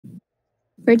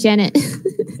For Janet.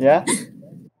 Yeah?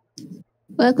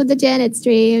 Welcome to Janet's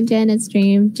stream, Janet's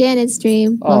stream, Janet's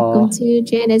stream. Aw. Welcome to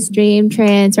Janet's stream.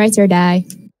 Trans rights or die.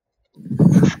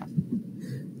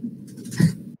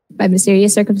 By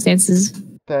mysterious circumstances.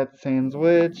 That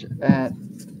sandwich at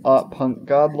Punk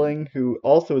Godling, who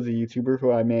also is a YouTuber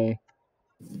who I may,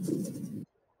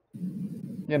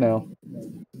 you know.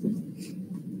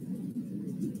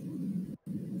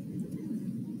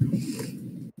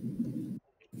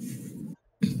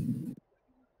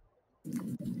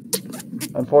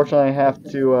 Unfortunately, I have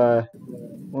to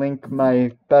link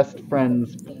my best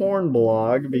friend's porn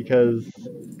blog because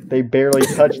they barely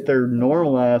touched their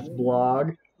normal ass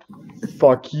blog.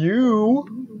 Fuck you!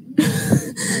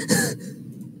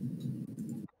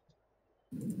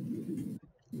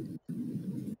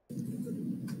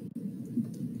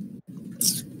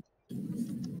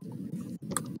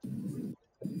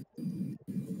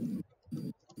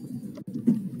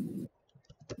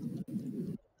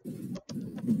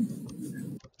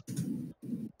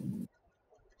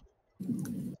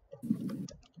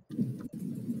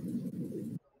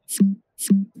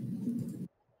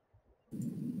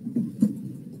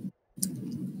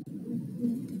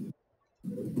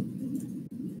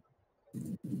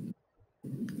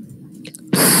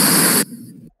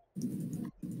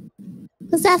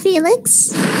 Was that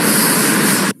Felix?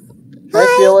 Hi,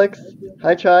 Felix.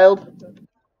 Hi, child.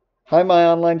 Hi, my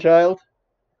online child.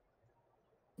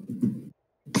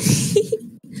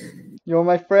 You're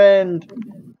my friend.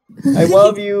 I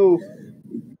love you.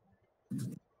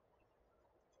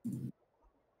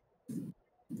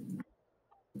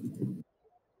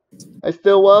 I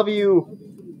still love you.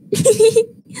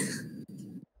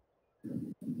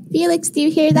 Felix, do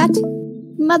you hear that?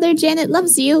 Mother Janet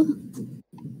loves you.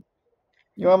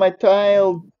 You are my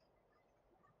child.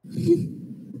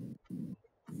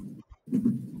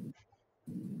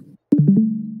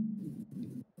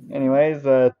 Anyways,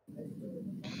 I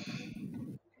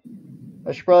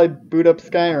should probably boot up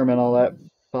Skyrim and all that.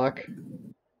 Fuck.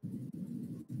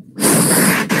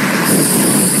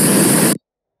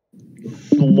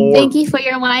 Slorp. Thank you for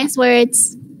your wise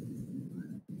words.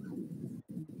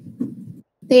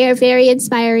 They are very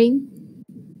inspiring.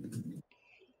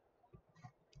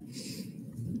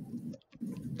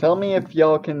 Tell me if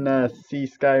y'all can see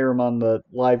Skyrim on the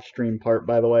live stream part,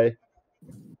 by the way.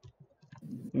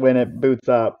 When it boots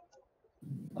up.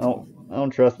 I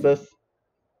don't trust this.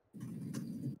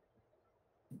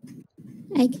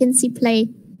 I can see play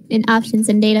in options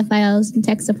and data files and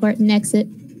tech support and exit.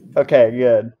 Okay,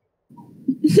 good.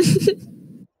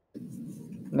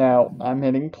 Now, I'm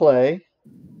hitting play.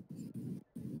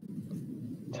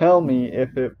 Tell me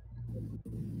if it...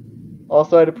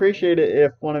 Also, I'd appreciate it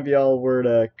if one of y'all were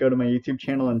to go to my YouTube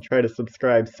channel and try to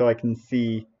subscribe so I can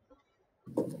see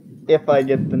if I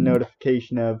get the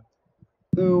notification of,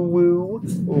 ooh woo,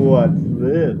 what's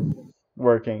this?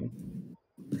 Working.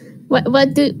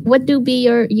 What do be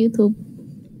your YouTube?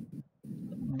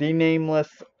 The Nameless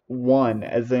 1,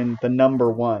 as in the number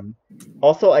 1.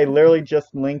 Also, I literally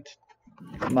just linked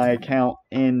my account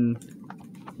in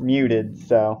muted,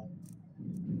 so...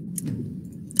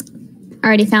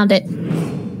 Already found it.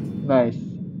 Nice.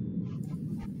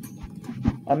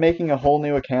 I'm making a whole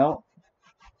new account,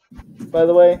 by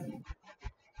the way.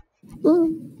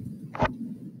 Ooh.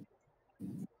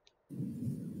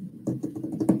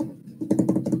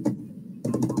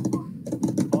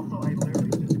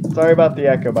 Sorry about the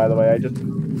echo, by the way. I just...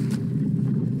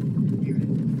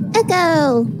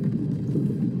 Echo!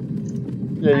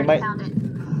 Yeah, you might... Found it.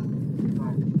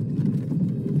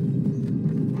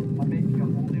 I'm making a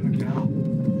whole new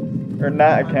account. Or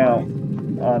not account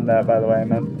on that, by the way. I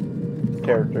meant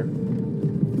character.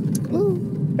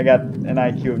 Ooh. I got an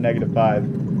IQ of -5.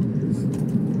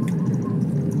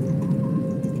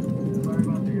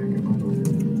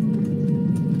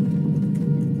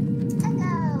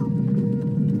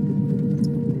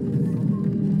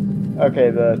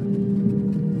 Okay,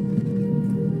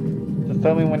 just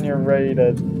tell me when you're ready to...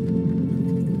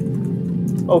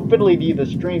 Oh, fiddly dee, the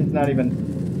stream's not even...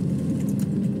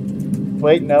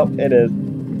 Wait, no, it is.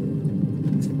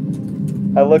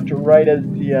 I looked right as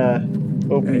the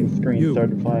opening screen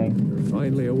started playing. You're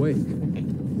finally awake.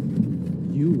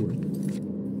 You were...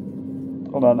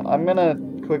 Hold on, I'm gonna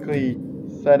quickly...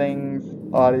 Settings,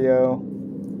 audio...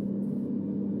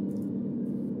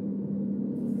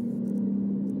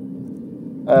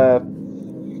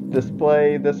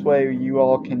 display, this way you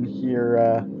all can hear,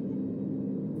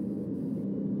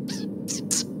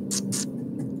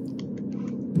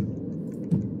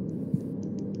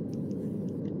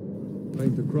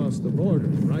 Trying to cross the border,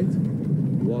 right?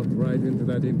 Walked right into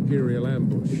that Imperial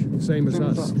ambush. Same as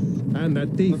us. And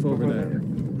that thief over there.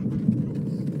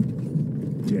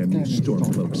 Damn you,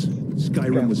 Stormcloaks.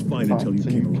 Skyrim was fine until you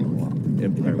came along.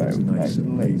 Empire was nice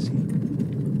and lazy.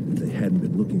 If they hadn't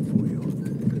been looking for you,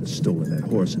 could have stolen that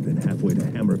horse and been halfway to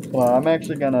Hammer. Well, I'm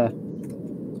actually gonna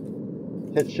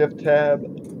hit Shift Tab,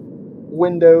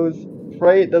 Windows,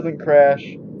 pray it doesn't crash,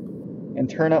 and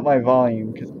turn up my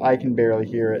volume because I can barely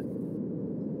hear it.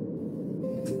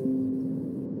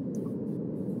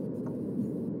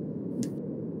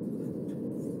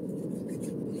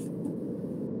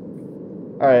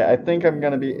 Alright, I think I'm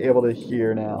gonna be able to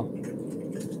hear now.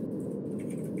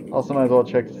 Also, might as well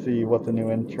check to see what the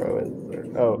new intro is.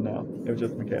 Oh, no. It was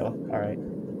just Michaela. Alright.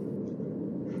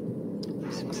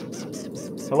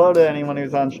 Hello to anyone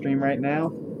who's on stream right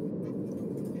now.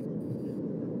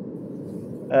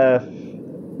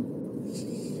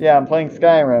 Yeah, I'm playing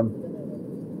Skyrim.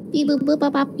 Beep boop boop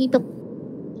bop bop beep boop.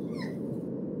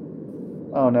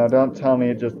 Oh no, don't tell me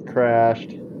it just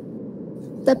crashed.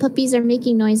 The puppies are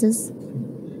making noises.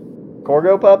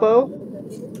 Corgo Puppo?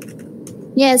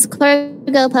 Yes,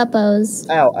 Corgo Puppos.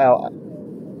 Ow, ow.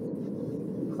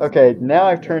 Okay, now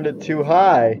I've turned it too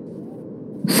high.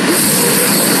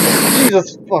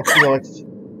 Jesus fuck, Felix.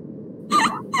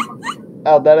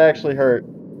 Ow, that actually hurt.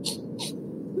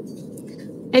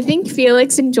 I think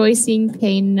Felix enjoys seeing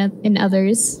pain in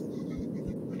others.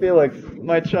 Felix,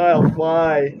 my child,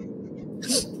 why?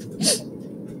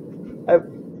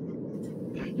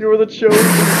 You were the chosen.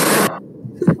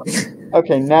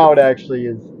 Okay, now it actually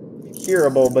is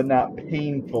hearable, but not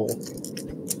painful.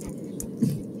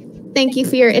 Thank you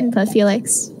for your input,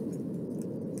 Felix.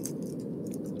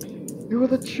 You were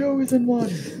the chosen one.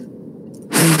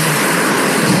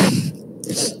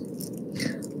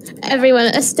 Everyone,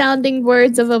 astounding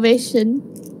words of ovation.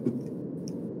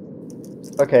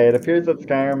 Okay, it appears that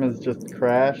Skyrim has just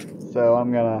crashed, so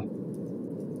I'm gonna...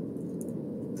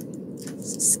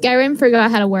 Skyrim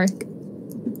forgot how to work.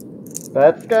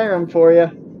 That's Skyrim for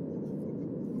you.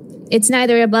 It's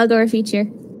neither a bug or a feature.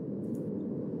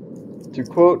 To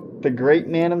quote the great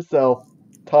man himself,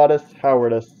 Todus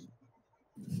Howardus,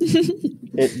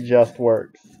 it just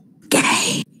works.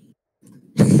 Gay!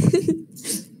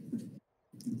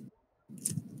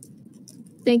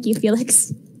 Thank you,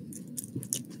 Felix.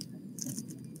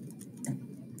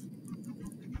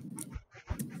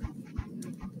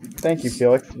 Thank you,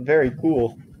 Felix. Very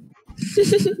cool.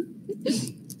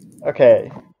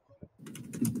 Okay.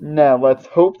 Now, let's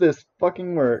hope this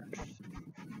fucking works.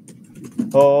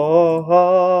 Oh,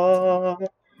 oh,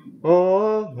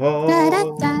 oh,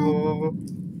 oh,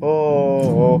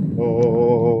 oh,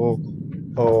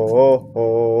 oh, oh,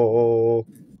 oh.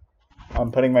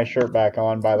 I'm putting my shirt back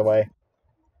on, by the way.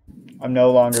 I'm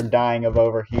no longer dying of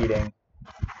overheating.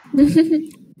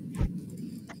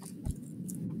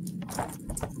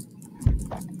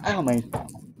 Ow, my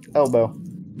elbow.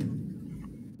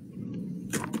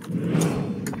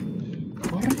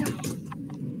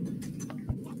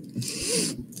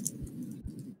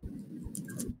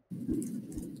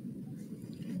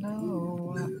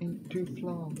 No, I ain't too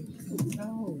flawless.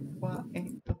 No, I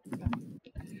ain't the best.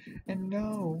 And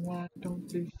no, I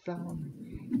don't be sorry.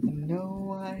 And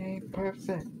no, I ain't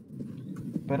perfect.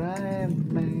 But I am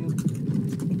a man.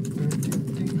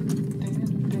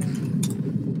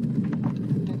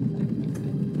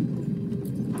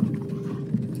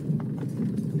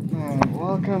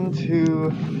 Welcome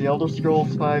to the Elder Scrolls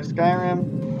V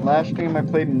Skyrim. Last stream I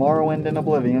played Morrowind and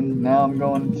Oblivion. Now I'm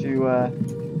going to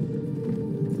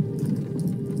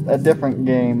a different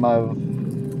game of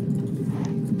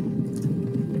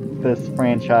this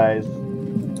franchise.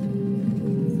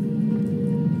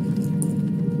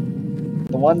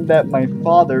 The one that my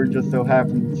father just so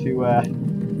happened to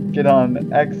get on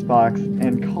Xbox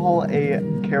and call a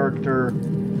character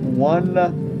One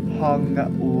Hung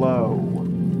Low.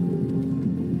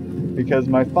 Because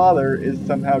my father is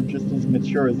somehow just as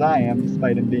mature as I am,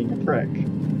 despite him being a prick.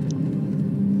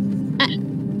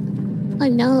 Oh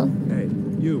no. Hey,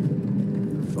 you.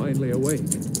 You're finally awake.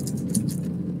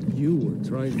 You were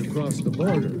trying to cross the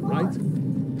border, right?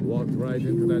 Walked right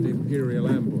into that Imperial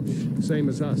ambush, same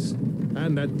as us.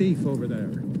 And that thief over there.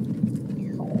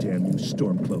 Damn you,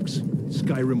 Stormcloaks.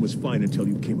 Skyrim was fine until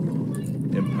you came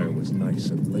along. Empire was nice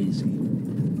and lazy.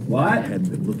 What? I hadn't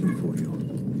been looking for you.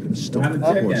 Could have stolen Have a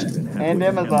the horse chicken. and been halfway And to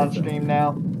Emma's on Hamilton. stream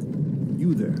now.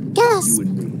 You there. Yes. You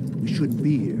and me. We shouldn't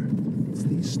be here. It's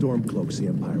these Stormcloaks the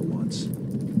Empire wants.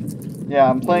 Yeah,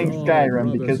 I'm playing We're all Skyrim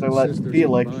brothers because I and let sisters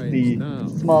Felix, in minds the now.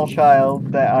 small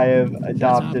child that I have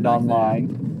adopted back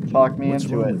online, talk me What's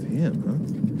into wrong it. with him, huh?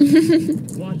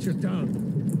 Watch your tongue.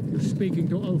 You're speaking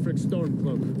to Ulfric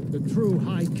Stormcloak, the true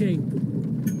High King.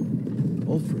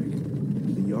 Ulfric,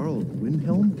 the Jarl Jarl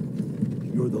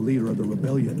Windhelm? You're the leader of the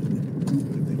rebellion.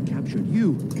 If they've captured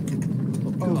you...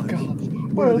 Oh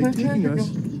God. Where are they taking us?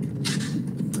 I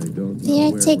don't know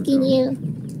They're where taking we're you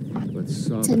going, but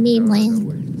some to meme God land.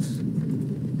 awaits.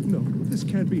 No, this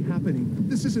can't be happening.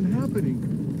 This isn't happening.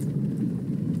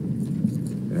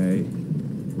 Hey,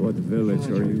 what village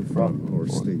are you from,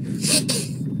 horse thief?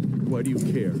 Why do you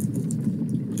care?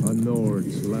 A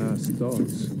Nord's last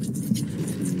thoughts.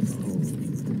 Leave home.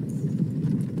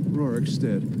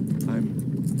 Rorikstead.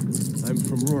 I'm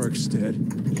from Rorikstead.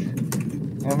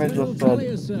 Emma just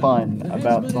said fun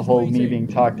about the whole me being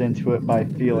talked into it by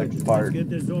Felix part. Get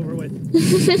this over with.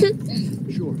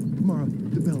 Sure. Mara,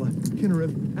 Debella,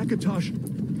 Kinnarev, Akatosh,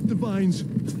 Divines,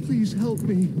 please help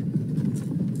me.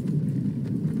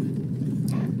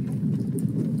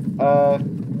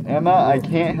 Emma, I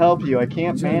can't help you. I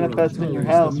can't manifest in your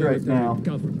house right now.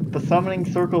 The summoning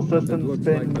circle system's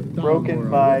been broken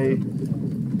by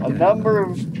a number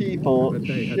of people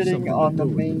shitting on the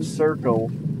main circle.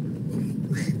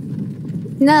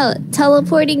 No,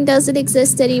 teleporting doesn't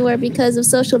exist anymore because of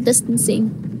social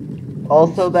distancing.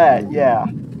 Also that, yeah.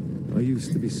 I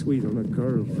used to be sweet on a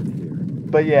girl from here.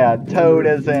 But yeah, Toad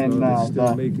as in Still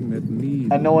the making that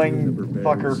mead annoying with the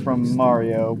fucker from berries.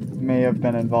 Mario may have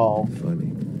been involved. Funny.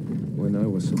 When I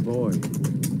was a boy,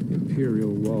 Imperial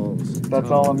walls. and That's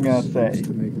all I'm gonna towers say. used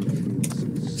to make me feel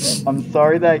so sick. I'm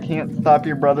sorry that I can't stop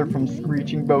your brother from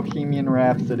screeching Bohemian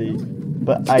Rhapsody,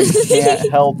 but I can't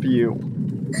help you.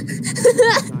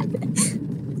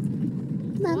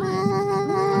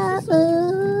 Mama.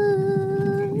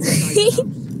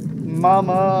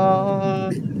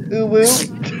 Mama, ooh woo.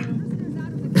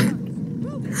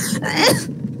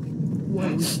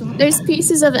 There's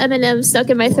pieces of M&M stuck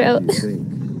in my throat. What do you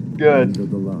think? Good. End of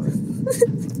the line.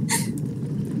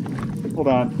 Hold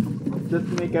on. Just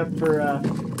to make up for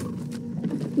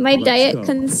My Let's diet go.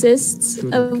 consists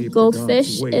Shouldn't of keep the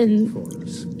goldfish gods waiting and for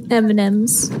us.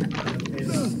 M&Ms.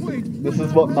 this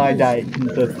is what my diet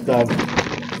consists of.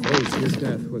 Face your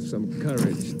death with some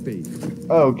courage, thief.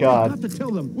 Oh You god. have to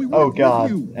tell them. We Oh work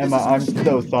god. with you. Emma, I'm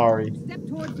so sorry. Step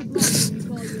towards the block when you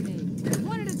call your name.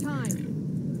 One at a time.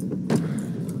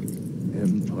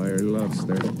 Empire loves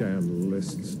their damn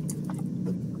lists.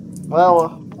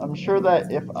 Well, I'm sure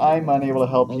that if I'm unable to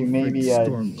help you, maybe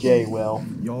Jay will.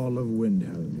 Jarl of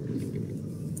Windhelm.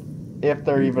 If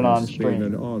they're even on It's been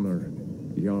an stream. honor,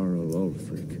 Jarl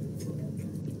Ulfric.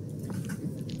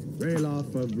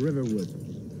 Ralof of Riverwood.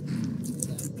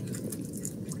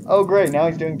 Oh great, now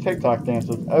he's doing TikTok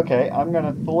dances. Okay, I'm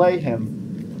gonna fillet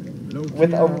him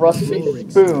with a rusty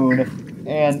spoon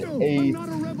and No, I'm a... not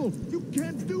a rebel. You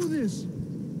can't do this.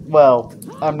 Well,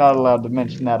 I'm not allowed to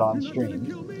mention that on You're not gonna stream.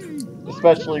 kill me.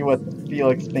 Especially with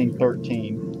Felix being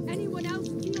 13. Anyone else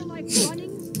feel like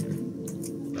running?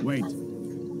 Wait.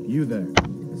 You there.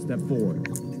 Step forward.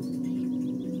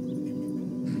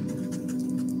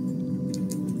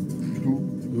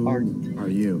 Who are you? Are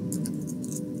you?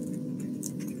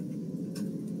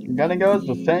 I'm gonna go as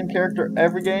the same character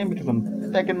every game because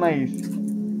I'm fucking lazy.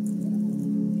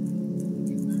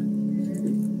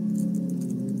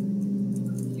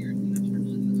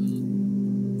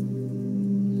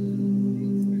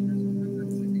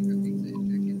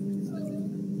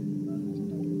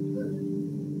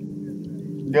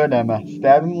 Good, Emma.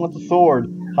 Stab him with the sword.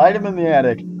 Hide him in the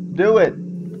attic. Do it!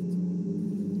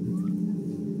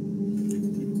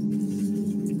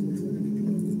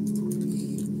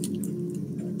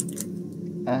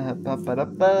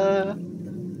 Ba-ba-da-ba.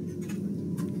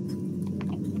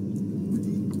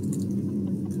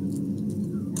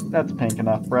 That's pink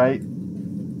enough, right?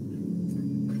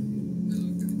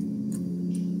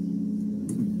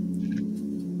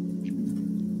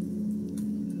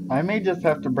 I may just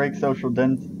have to break social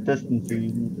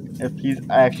distancing if he's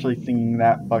actually singing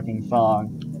that fucking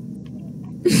song.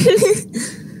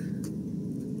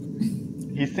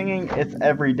 He's singing It's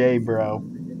Everyday, Bro.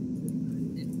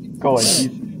 Go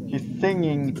ahead, he's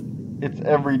singing It's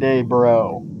Everyday,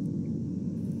 Bro.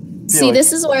 See,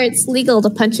 this is where it's legal to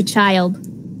punch a child.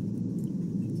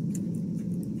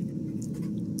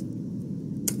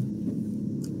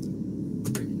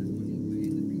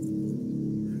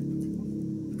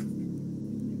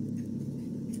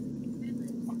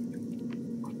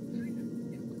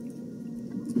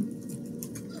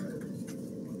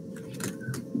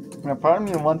 Now, part of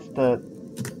me wants to,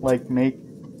 like, make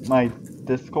my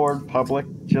Discord public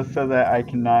just so that I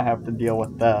cannot have to deal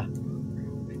with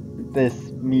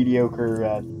this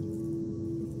mediocre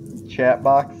chat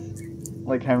box,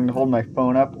 like having to hold my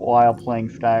phone up while playing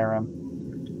Skyrim.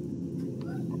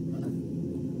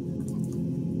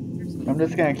 I'm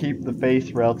just gonna keep the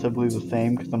face relatively the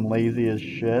same because I'm lazy as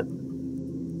shit.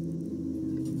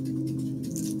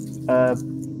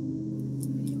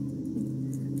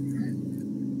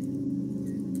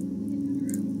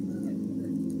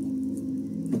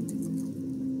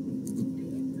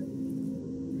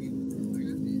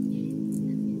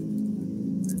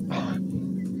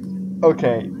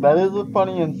 Okay, that is a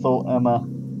funny insult, Emma.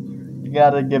 You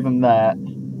gotta give him that.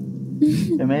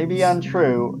 It may be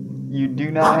untrue. You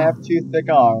do not have 2 thick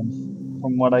arms,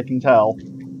 from what I can tell.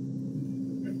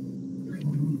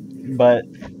 But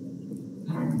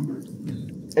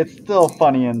it's still a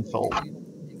funny insult.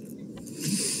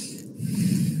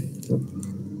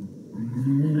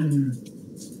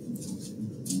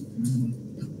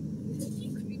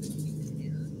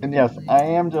 And yes, I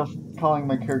am just calling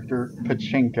my character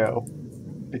Pachinko,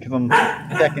 because I'm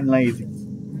sick and lazy.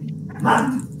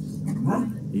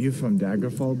 You from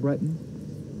Daggerfall, Breton?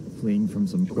 Fleeing from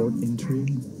some court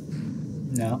intrigue?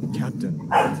 No. Captain,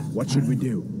 what should we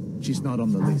do? She's not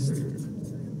on the list.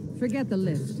 Forget the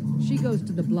list. She goes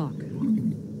to the block.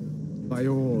 By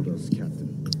your orders,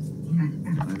 Captain.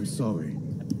 I'm sorry.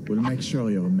 We'll make sure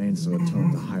your remains are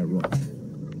returned to High Rock.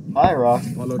 High Rock?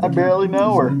 I barely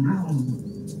know her.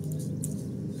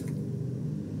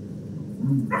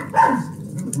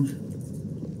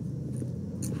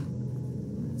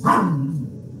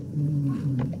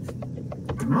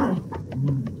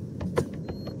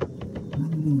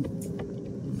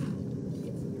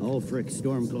 Ulfric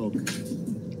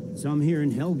Stormcloak. Some here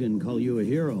in Helgen call you a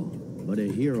hero, but a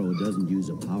hero doesn't use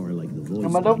a power like the voice.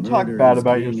 Emma, don't talk bad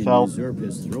about yourself. Usurp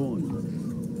his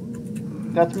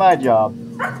throne. That's my job.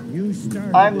 You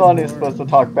started I'm the one who's this supposed to war,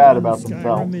 talk bad about Skyrim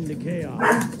themselves. into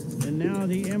chaos, and now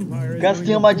the Empire is Gotta going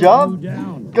steal to my pull job? you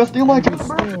down Go steal my and job,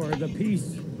 bro. restore the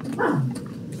peace.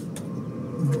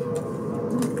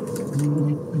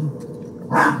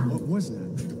 What was that?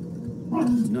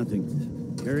 It's nothing.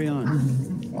 Carry on.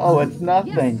 Oh, it's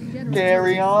nothing. Yes, General.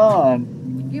 Carry on.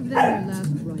 Give them their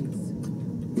last rites.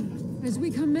 As we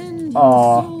commend Aw.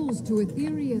 your souls to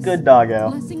Aetherius. Good doggo.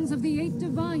 Blessings of the 8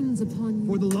 divines upon you.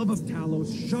 For the love of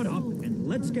Talos, shut up and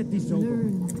let's get this over.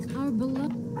 Learn our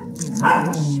beloved.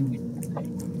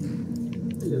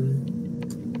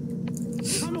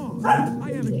 Come on!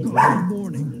 I haven't got all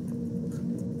morning.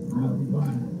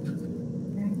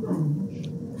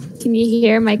 Can you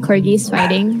hear my corgis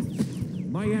fighting?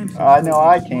 My answer. I know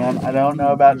I can. I don't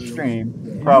know about stream.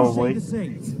 Probably.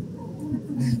 Stream.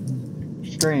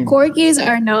 Corgis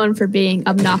are known for being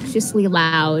obnoxiously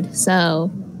loud,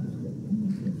 so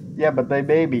Yeah, but they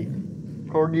baby.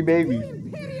 Corgi babies.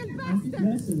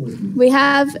 we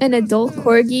have an adult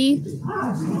corgi,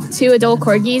 2 adult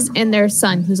corgis, and their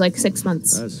son, who's like 6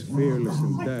 months. As fearless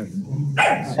in death.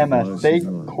 Emma, say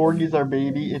corgis are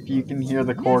baby if you can hear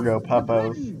the corgo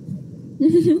puppos.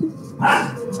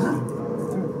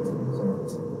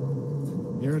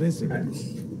 Here it is again.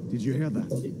 Did you hear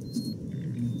that?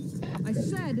 I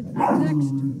said,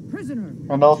 next prisoner.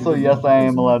 And also, yes, I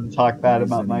am allowed to talk bad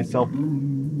about myself.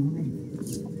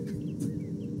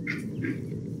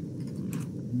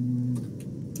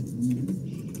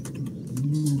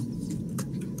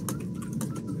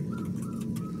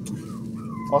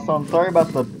 Also, I'm sorry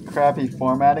about the crappy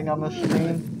formatting on the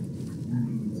stream.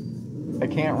 I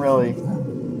can't really.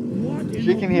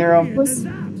 She can hear him. Was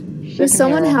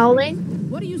someone howling?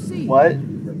 What do you see? What?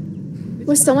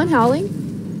 Was someone howling?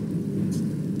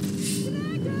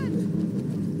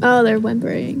 Oh, they're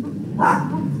whimpering.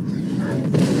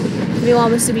 We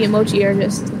want this to be emoji or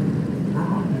just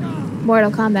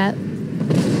Mortal Kombat.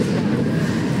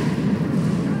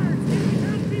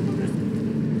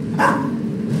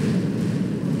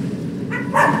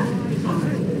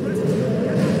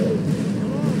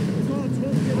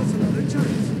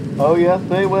 Oh, yes,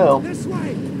 they will. This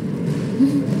way!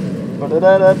 Jarl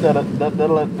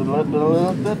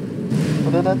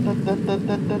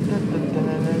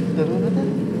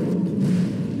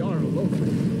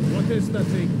Ulfric, what is that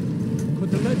thing? Could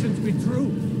the legends be true?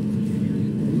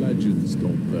 Legends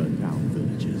don't burn down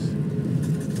villages.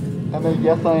 I mean,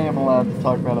 yes, I am allowed to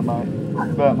talk about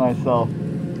myself.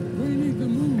 We need to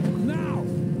move now!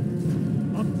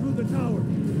 Up through the tower.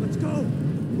 Let's go!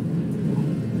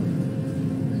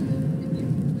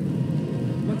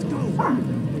 Let's go!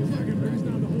 The dragon brings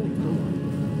down the whole tower.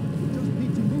 We just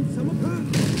need to move some of them.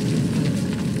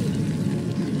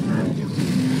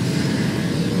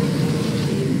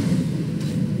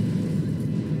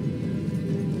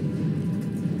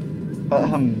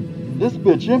 This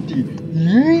bitch empty.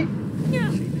 Yeet!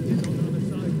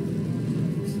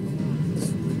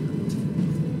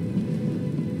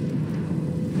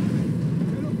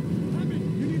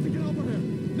 You need to get over here.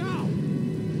 Now!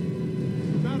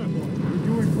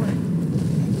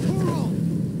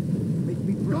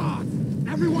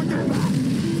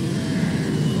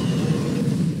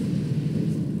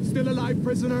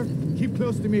 prisoner. Keep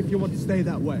close to me if you want to stay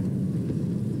that way.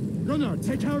 Gunnar,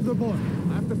 take care of the boy.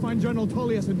 I have to find General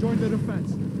Tullius and join the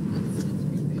defense.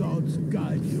 Gods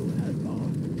guide you, Hedbar.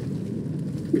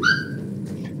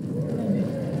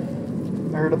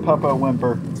 I heard a puppo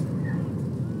whimper.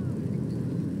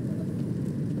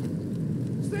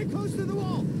 Stay close to the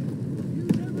wall.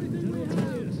 Use everything we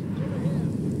have.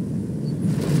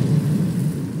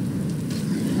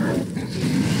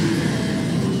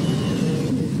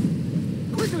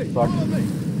 Quickly, Fuck. follow me.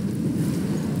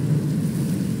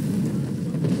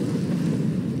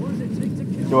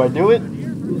 Do I do it?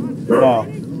 No. I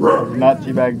do not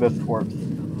teabag this corpse.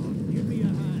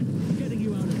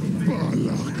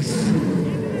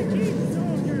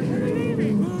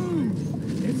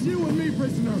 It's you and me,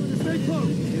 prisoner. Stay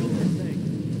close.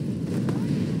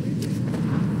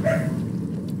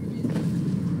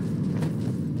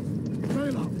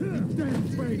 Trailer,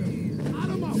 damn traitor. Out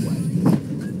of my way.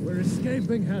 We're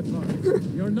escaping,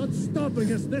 Hadlar. You're not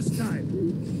stopping us this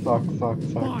time. Suck, suck,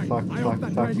 suck, Fine. suck, I hope suck,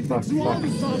 that suck, dragon suck, takes you all suck. the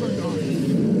Sovereign Guard.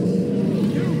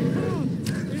 You, come on.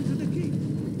 Into the keep.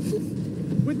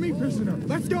 With me, prisoner.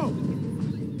 Let's go.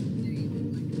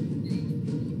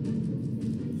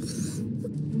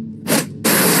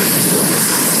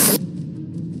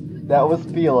 That was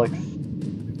Felix.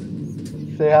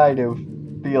 Say hi to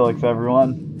Felix,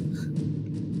 everyone.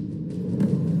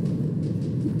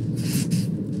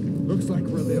 Looks like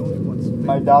we're the only ones.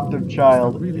 My adoptive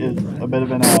child is a bit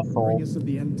of an asshole, Bring us of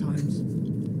the end times.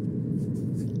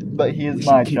 but he We is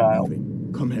should my keep child.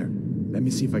 moving. Come here. Let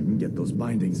me see if I can get those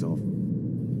bindings off.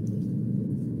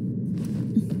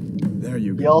 There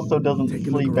you go. He also doesn't Take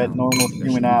a look sleep at around. normal There should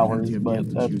human be hours, plenty of but meat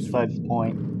to that's choose besides the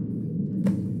point.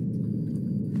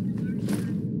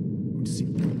 Let's see.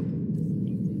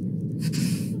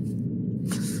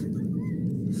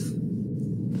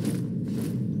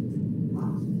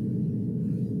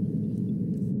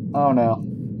 Oh no.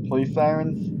 Police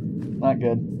sirens? Not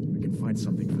good. I can find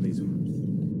something for these.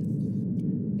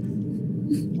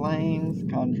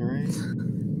 Flames, conjuring.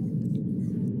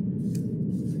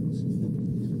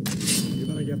 You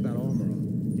better get that armor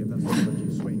on. Give them some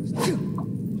tricky swings.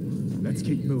 Let's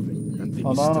keep moving. That thing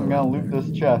Hold is on, still I'm gonna out loot there.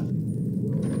 this chest.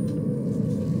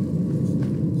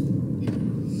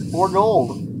 4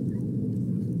 gold.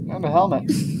 And a helmet.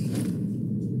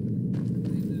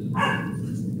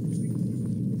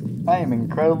 I am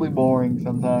incredibly boring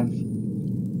sometimes.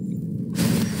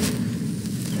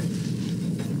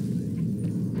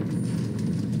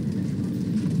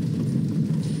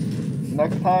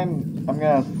 Next time, I'm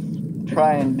gonna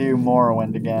try and do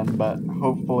Morrowind again, but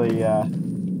hopefully,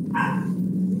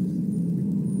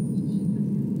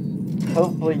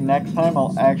 hopefully next time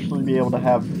I'll actually be able to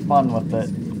have fun with it.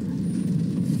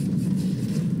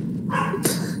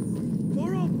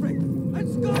 For Ulfric and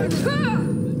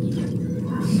Skyrim!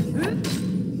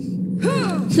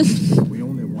 We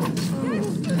only want.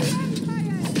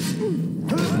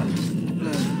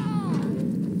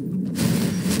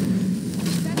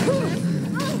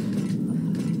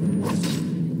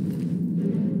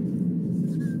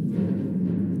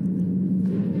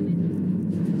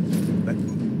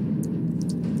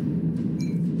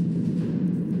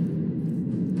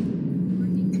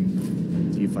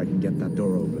 See if I can get that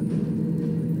door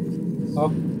open. Oh,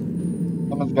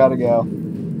 someone's gotta go.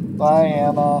 Bye,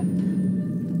 Emma.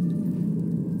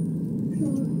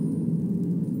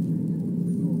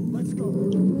 Let's go.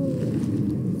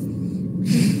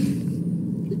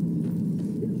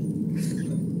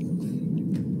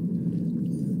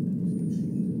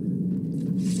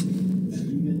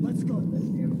 Let's go.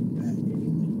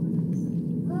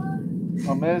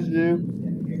 I'll miss you.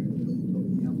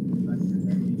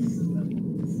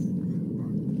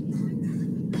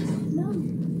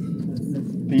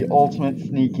 The ultimate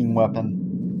sneaking weapon.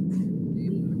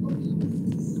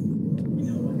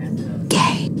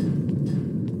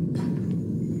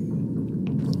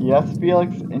 Yes,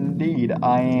 Felix, indeed,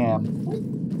 I am.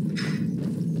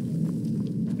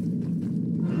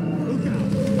 Look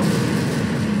out.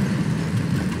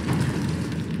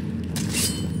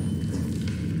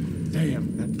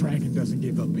 Damn, that dragon doesn't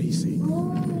give up easy.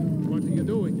 What are you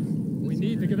doing? We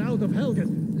need to get out of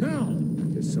Helgen. Now!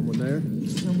 Is someone there?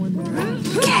 Someone there.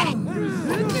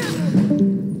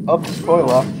 Oh, boy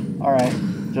left. Alright,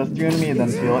 just you and me then,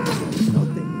 Felix.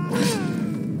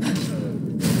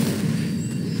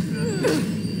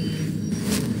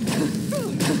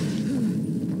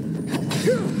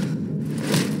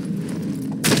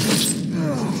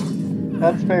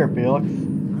 That's fair, Felix. I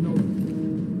know.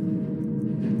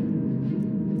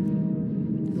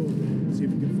 Go, see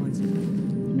if you can find something.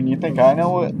 I mean, you think I know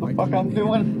what the fuck I'm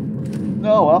doing?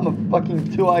 No, I'm a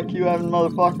fucking 2 IQ having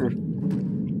motherfucker.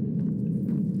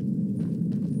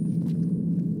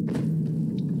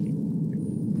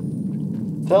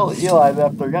 Tell Eli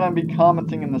that if they're gonna be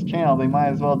commenting in this channel, they might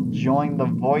as well join the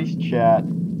voice chat.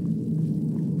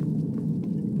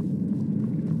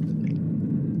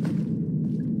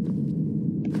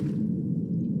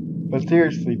 But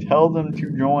seriously, tell them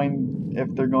to join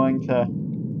if they're going to.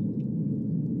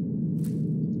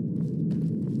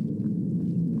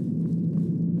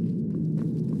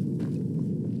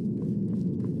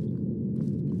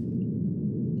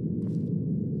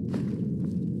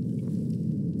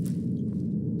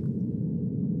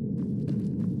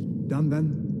 Done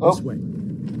then? Oh. This way.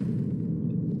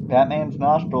 Batman's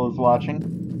nostril is watching.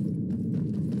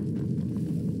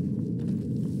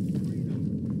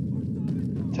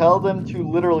 Tell them to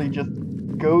literally just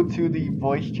go to the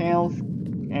voice channels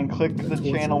and click the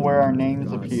channel where our names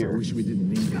God, I appear. wish we didn't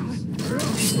need these.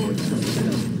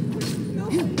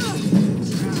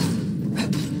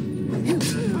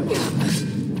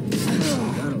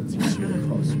 That'll teach you to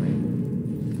cross me.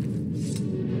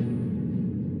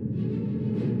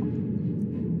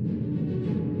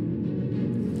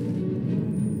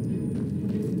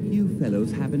 You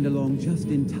fellows happened along just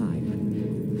in time.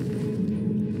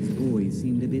 These boys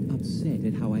seemed a bit upset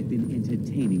at how I've been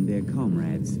entertaining their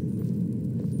comrades.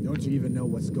 Don't you even know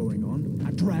what's going on?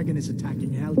 A dragon is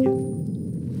attacking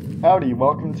Helgen. Howdy,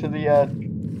 welcome to the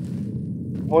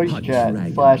voice Hot chat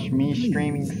dragon. / me Please,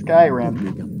 streaming Don't Skyrim.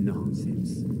 make up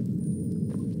nonsense.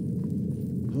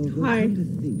 Although, Hi. come to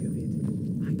think of it,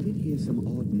 I did hear some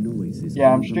odd noises.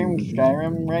 Yeah, I'm coming from streaming over there.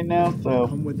 Skyrim right now, so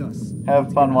Come with us.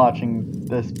 have fun watching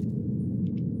this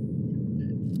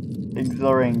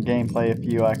exhilarating gameplay if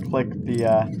you click the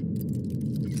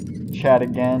chat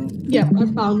again. Yeah, I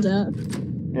found it.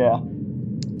 Yeah.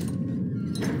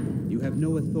 You have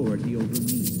no authority over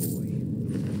me, boy.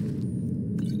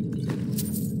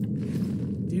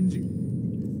 Didn't you?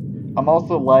 I'm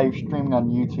also live streaming on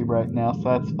YouTube right now, so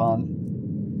that's fun.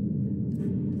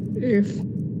 Oof.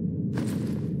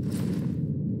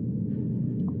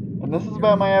 And this is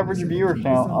about my average viewer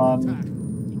count on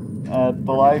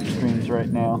the live streams right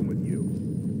now. Come with you.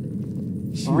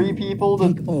 3 people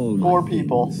to Take all 4 my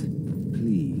people. things,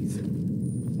 please.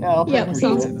 Yeah, I'll Yeah, take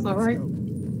sounds it. about right.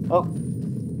 Oh.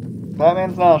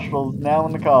 Batman's nostrils now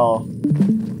in the call.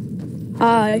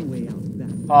 Hi. No way out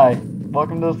that Hi,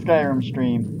 welcome to the Skyrim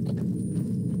stream.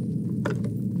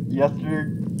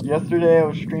 Yesterday I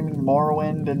was streaming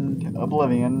Morrowind and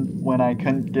Oblivion when I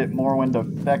couldn't get Morrowind to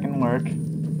feckin' work.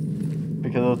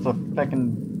 Because it's a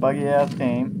feckin' buggy ass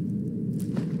game.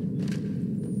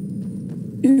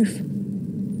 Oof.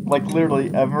 Like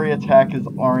literally every attack is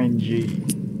RNG.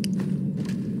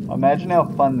 Imagine how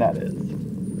fun that is.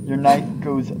 Your knife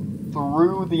goes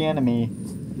through the enemy.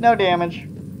 No damage.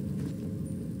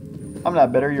 I'm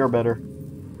not better, you're better.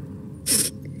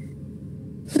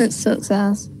 That sucks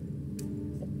ass.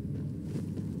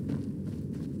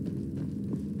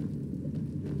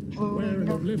 Where in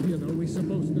Oblivion are we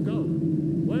supposed to go?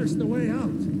 Where's the way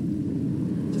out?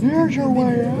 Here's your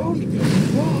way out.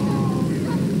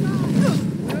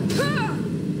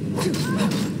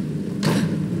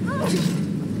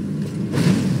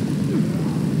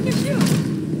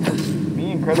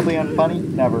 Me incredibly unfunny?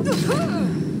 Never.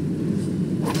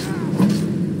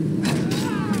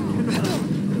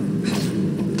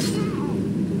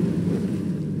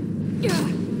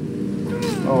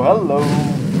 Oh, hello.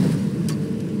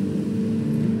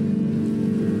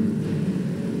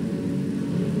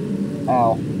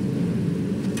 Ow.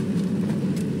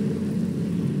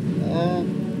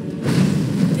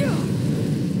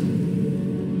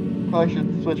 Probably should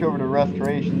switch over to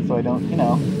restoration so I don't, you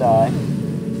know, die.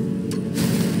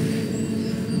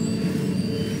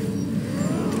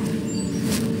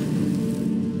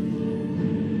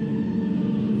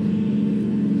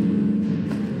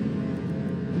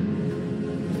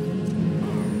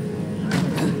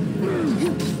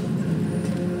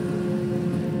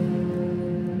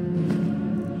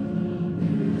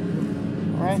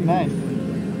 Alright, nice.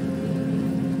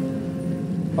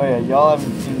 Oh yeah, y'all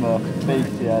haven't seen the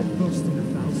face yet. Lost in a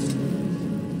thousand.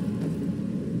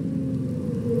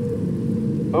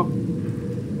 Oh.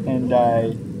 And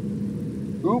I...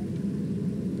 Oop.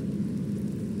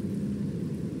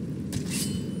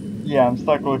 Yeah, I'm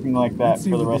stuck looking like that Let's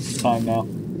see for the what rest this of the time now.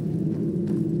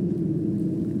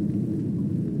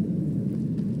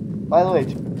 By the way,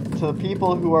 to the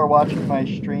people who are watching my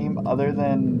stream other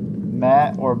than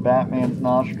Matt or Batman's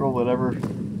Nostril, whatever,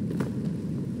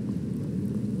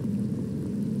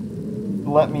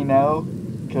 let me know,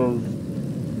 because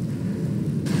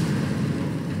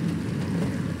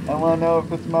I want to know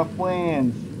if it's my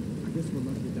friends. I guess we're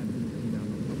lucky that didn't come down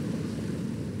on top of us.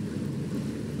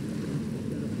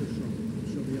 Better push on. I'm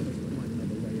sure the others will find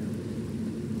another way out.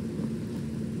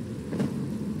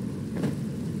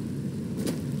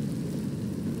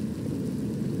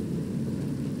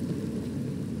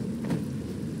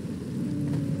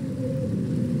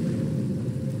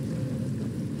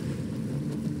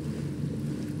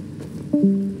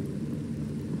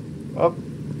 Oh,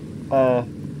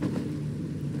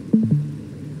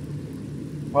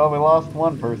 well, we lost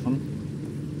one person.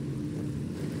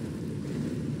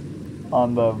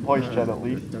 On the voice chat, at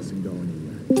least. It doesn't go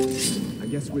anywhere. I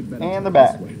guess we'd better And try they're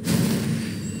back. this way.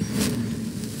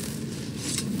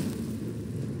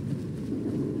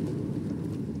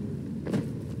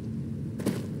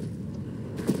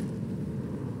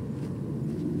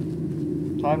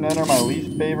 Time to enter my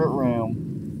least favorite room.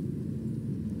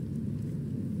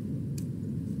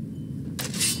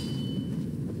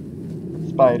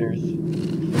 Spiders.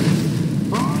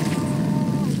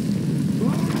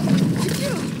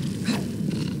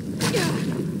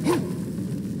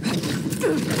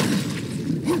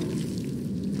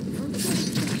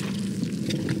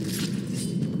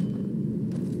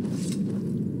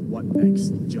 What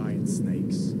next? Giant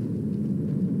snakes.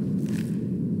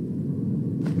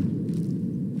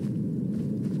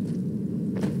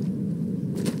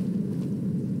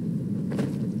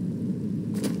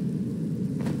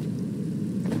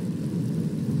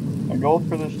 My goal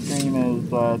for this stream is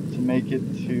to make it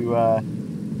to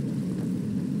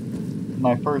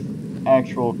my first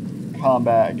actual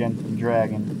combat against the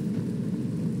dragon.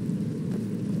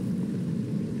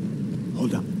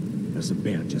 Hold up. There's a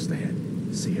bear just ahead.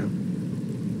 See her?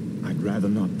 I'd rather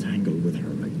not tangle with her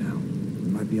right now. We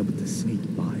might be able to sneak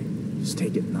by. Just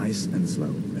take it nice and slow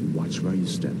and watch where you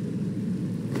step.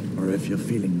 Or if you're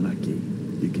feeling lucky,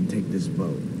 you can take this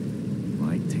bow.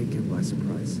 Might take her by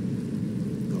surprise.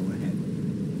 Go ahead.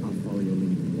 I'll follow your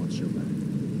lead and watch your back.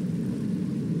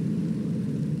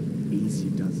 Easy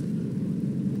does it.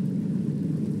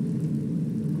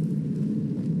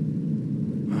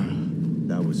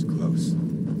 That was close.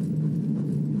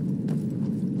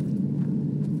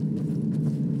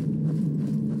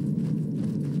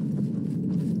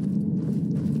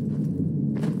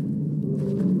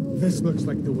 This looks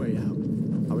like the way out.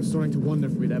 I was starting to wonder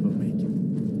if we'd ever make it.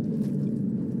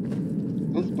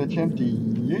 This bitch empty.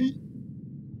 Yeet.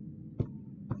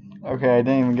 Okay, I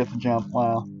didn't even get to jump.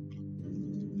 Wow.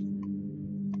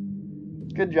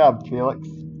 Good job, Felix.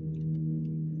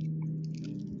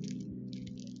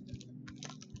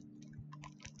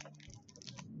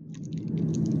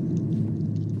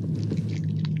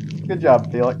 Good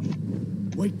job, Felix.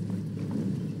 Wait.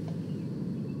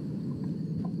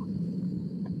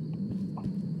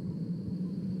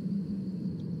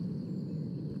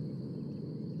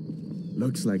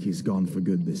 Looks like he's gone for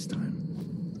good this time.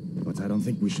 But I don't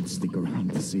think we should stick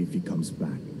around to see if he comes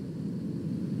back.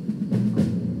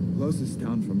 Closest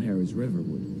town from here is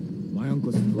Riverwood. My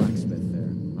uncle's a blacksmith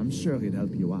there. I'm sure he'd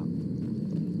help you out.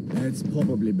 It's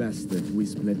probably best if we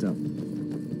split up.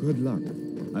 Good luck.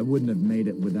 I wouldn't have made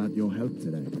it without your help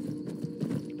today.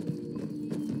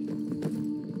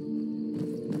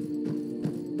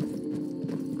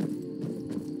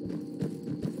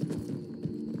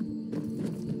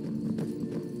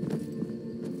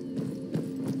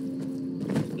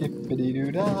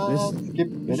 Skippity-doo-dah, Listen, you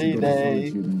should go to skippity-day.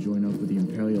 Solitude and join up with the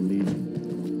Imperial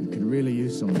Legion. We could really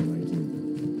use someone like you.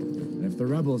 And if the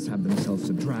rebels have themselves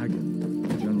a dragon,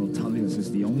 General Tullius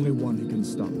is the only one who can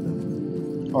stop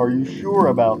them. Are you sure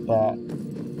about that?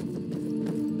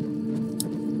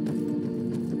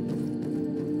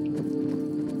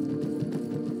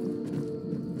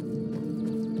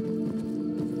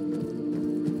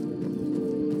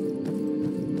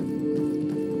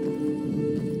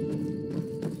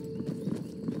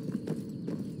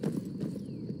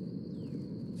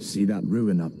 See that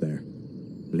ruin up there?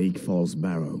 Bleak Falls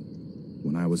Barrow.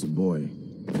 When I was a boy,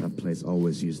 that place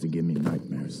always used to give me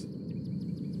nightmares.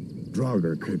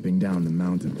 Draugr creeping down the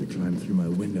mountain to climb through my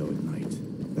window at night.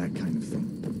 That kind of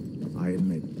thing. I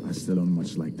admit, I still don't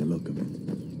much like the look of it.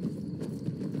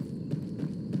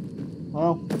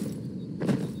 Well,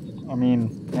 I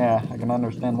mean, yeah, I can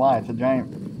understand why. It's a giant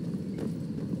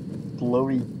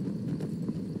floaty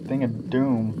thing of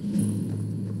doom.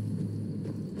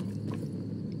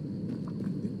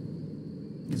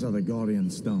 These are the Guardian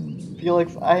Stones.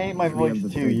 Felix, I hate my Three voice of the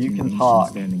too. You 13 can ancient talk.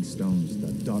 standing stones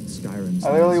that dot Skyrim's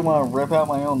I literally landscape. want to rip out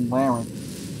my own larynx.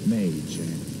 Mage,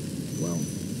 well,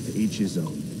 to each his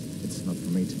own. It's not for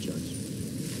me to judge.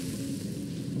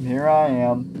 And here I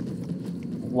am,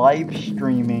 live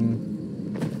streaming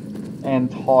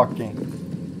and talking.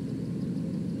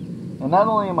 And not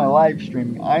only am I live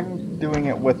streaming, I'm doing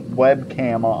it with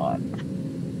webcam on.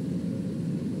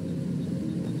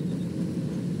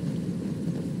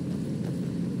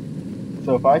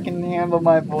 So if I can handle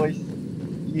my voice,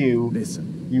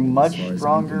 Listen, you much as far as I'm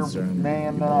stronger concerned,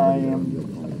 man you've than I already am. earned your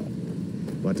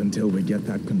pardon. But until we get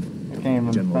that I can't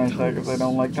even General finish that because I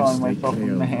don't like just calling stay myself a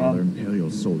clear of other man. Imperial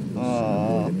soldiers and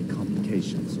avoid any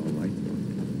complications,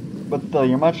 alright? But still,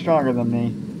 you're much stronger than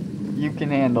me. You can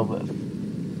handle this.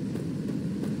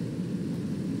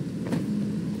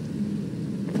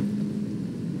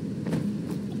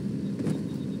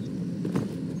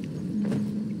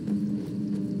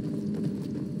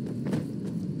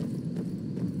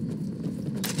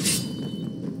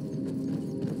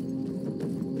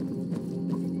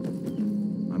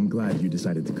 I'm glad you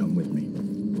decided to come with me.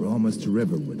 We're almost to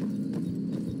Riverwood.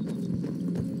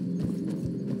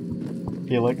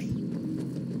 Felix,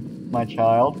 my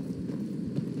child,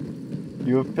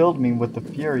 you have filled me with the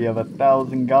fury of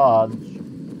 1,000 gods.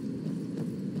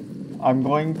 I'm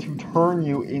going to turn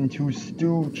you into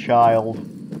stew, child.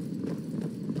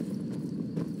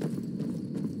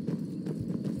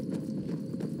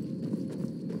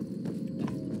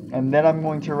 And then I'm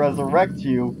going to resurrect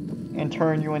you and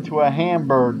turn you into a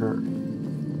hamburger.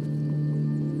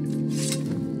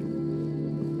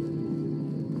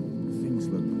 Things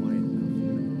look quiet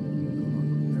now. Come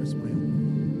on, there's my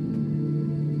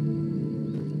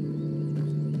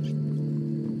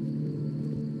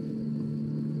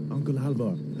uncle. Uncle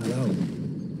Halvar, hello.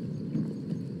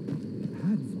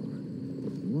 Hadvar,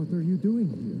 what are you doing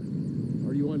here?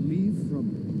 Are you on leave from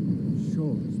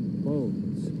shores,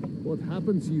 bones? What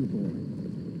happened to you, boy?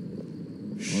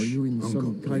 Are you in Uncle,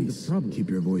 some kind of please, trouble? keep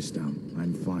your voice down.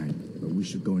 I'm fine, but we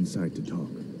should go inside to talk.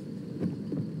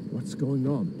 What's going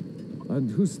on? And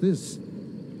who's this?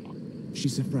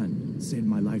 She's a friend. Saved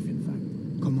my life, in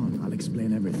fact. Come on, I'll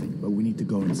explain everything, but we need to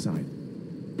go inside.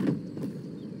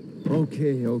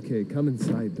 Okay, come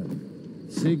inside then.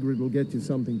 Sigrid will get you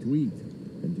something to eat,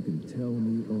 and you can tell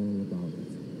me all about it.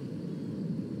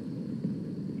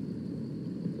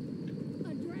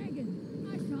 A dragon!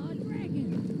 I saw a dragon!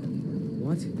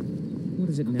 What? What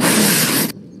is it now?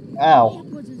 Ow.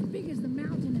 It was as big as the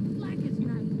mountain and black as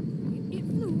night. It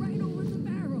flew right over the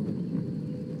barrel.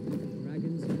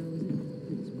 Dragons now, is it?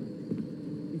 Goodness,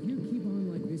 Mike. If you keep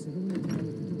on like this, I don't have time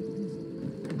to do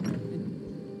this.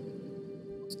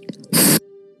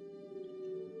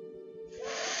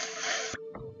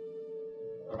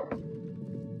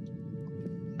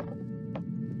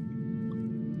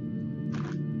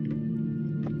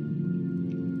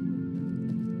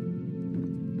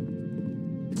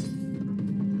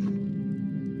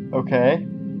 Okay.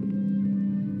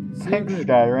 Thanks, Sigrid,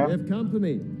 Skyrim. we have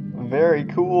company. Very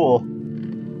cool.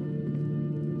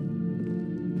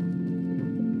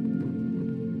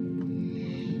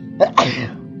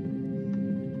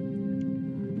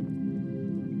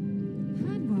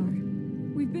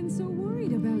 Hadvar, we've been so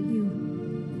worried about you.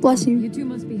 Bless you. You two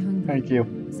must be hungry. Thank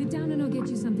you. Sit down and I'll get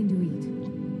you something to eat.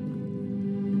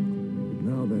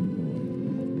 Now then,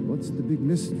 boy, what's the big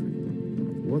mystery?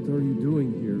 What are you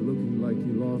doing here looking like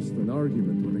you lost an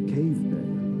argument with a cave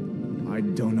bear? I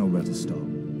don't know where to stop.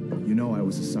 You know I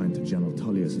was assigned to General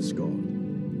Tullius'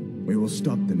 guard. We were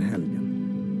stopped in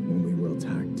Helgen when we were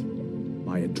attacked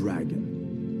by a dragon.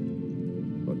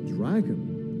 A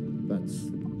dragon? That's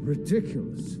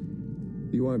ridiculous.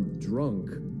 You aren't drunk,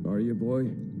 are you, boy?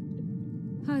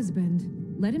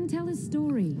 Husband, let him tell his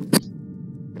story.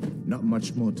 Not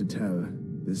much more to tell.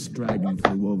 This dragon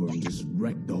flew over and just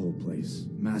wrecked the whole place.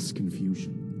 Mass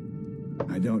confusion.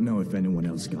 I don't know if anyone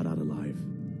else got out alive.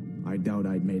 I doubt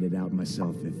I'd made it out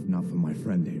myself if not for my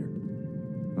friend here.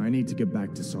 I need to get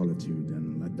back to Solitude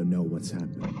and let them know what's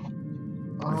happened.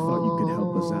 I thought you could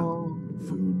help us out.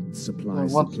 Food,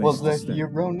 supplies, a Once place was to there a stay.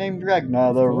 hero named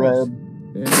Ragnar the Of course.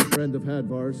 Red. Any friend of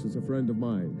Hadvar's is a friend of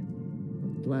mine.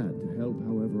 I'm glad to help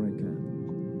however I can.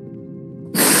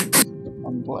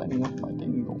 I'm playing with my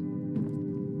dingle.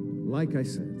 Like I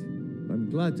said, I'm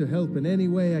glad to help in any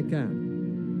way I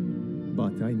can.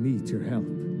 But I need your help.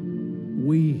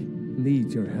 We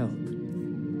need your help.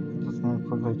 Just gonna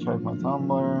quickly check my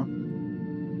Tumblr.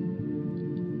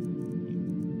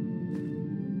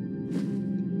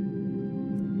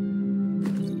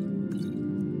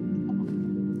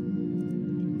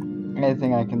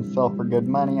 Anything I can sell for good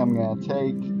money, I'm gonna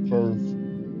take, because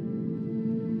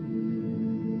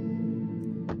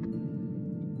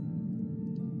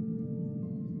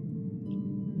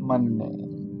money.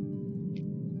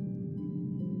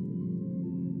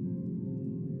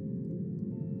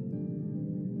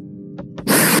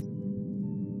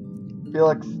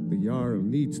 Felix, The Jarl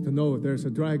needs to know if there's a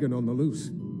dragon on the loose.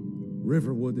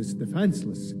 Riverwood is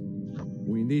defenseless.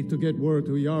 We need to get word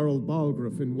to Jarl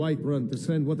Balgruuf in Whiterun to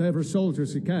send whatever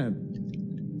soldiers he can.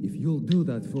 If you'll do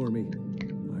that for me,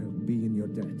 I'll be in your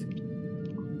debt.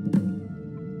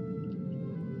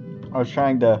 I was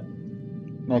trying to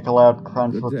make a loud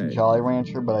crunch Good with the day. Jolly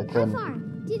Rancher, but I couldn't. Alvar,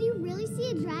 did you really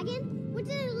see a dragon? What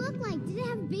did it look like? Did it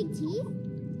have big teeth?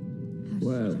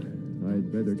 Well,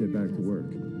 I'd better get back to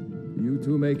work. You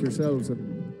two make yourselves a...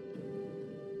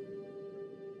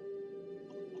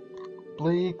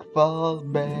 Bleak Falls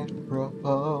back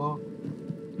row.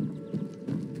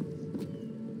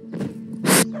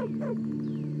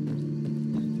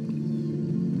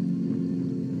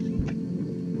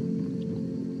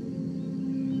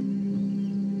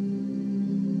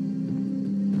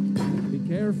 Be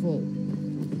careful.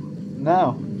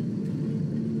 No.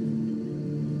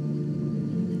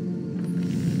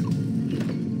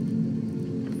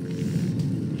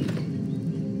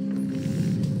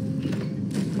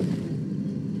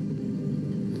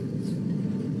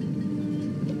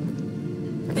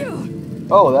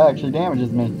 Oh, that actually damages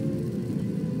me.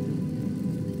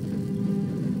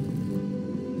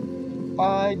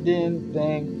 I didn't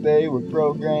think they would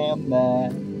program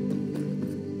that.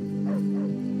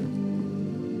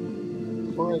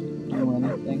 Before I do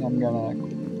anything, I'm gonna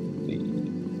quickly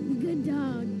Good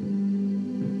dog.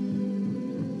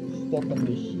 step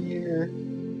into here,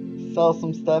 sell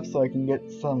some stuff so I can get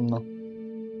some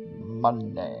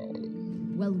money.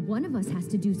 Well, one of us has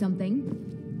to do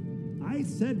something. I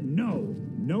said no.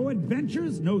 No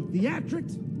adventures, no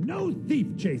theatrics, no thief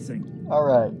chasing.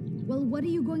 Alright. Well, what are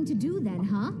you going to do then,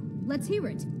 huh? Let's hear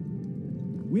it.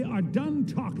 We are done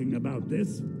talking about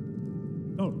this.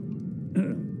 Oh,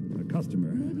 a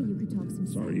customer. Maybe you could talk some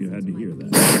Sorry sense you had to into hear my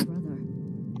that. brother.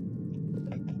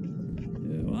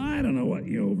 Yeah, well, I don't know what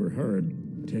you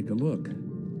overheard. Take a look.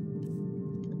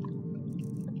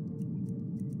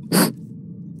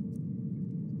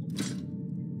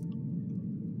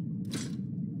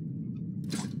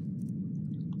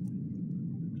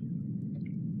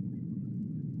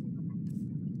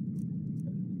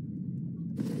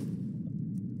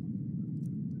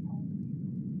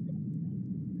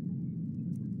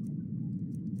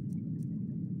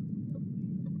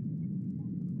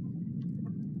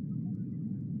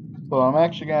 Well, I'm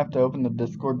actually gonna have to open the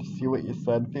Discord to see what you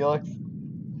said, Felix.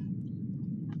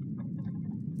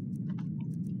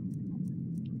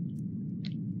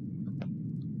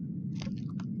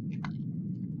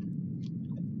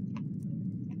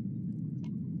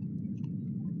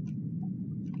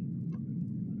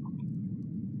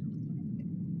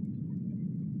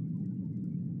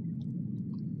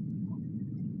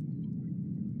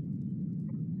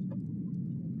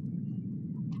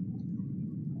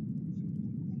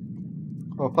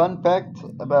 Well, fun fact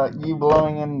about you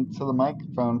blowing into the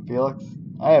microphone, Felix.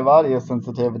 I have audio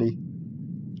sensitivity.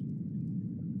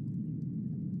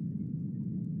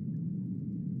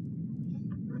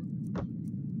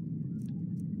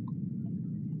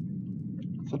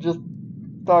 So just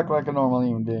talk like a normal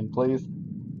human being, please.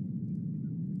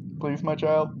 Please, my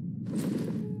child.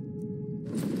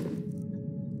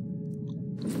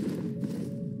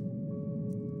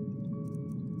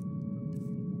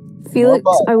 Felix,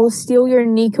 More I will steal your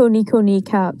Nico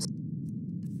kneecaps.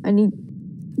 I need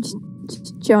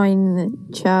just join the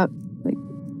chat. Like,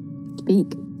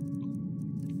 speak.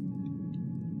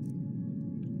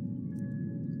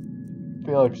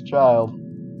 Felix, child.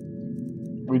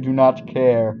 We do not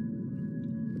care.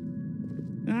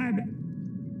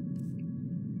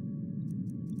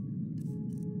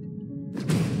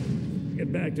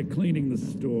 Get back to cleaning the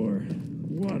store.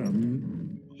 What a...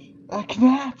 I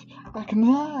cannot! I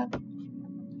cannot!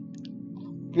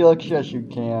 Felix, yes you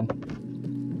can.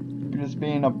 You're just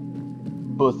being a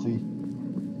bussy.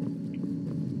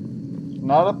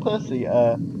 Not a pussy,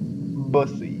 a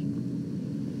bussy.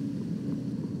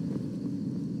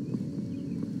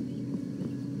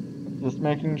 Just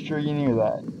making sure you knew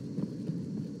that.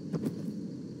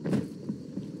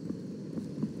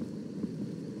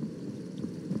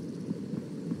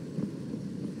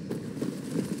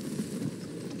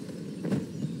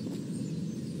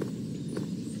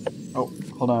 Oh,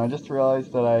 hold on, I just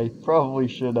realized that I probably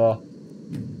should,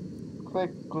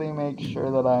 quickly make sure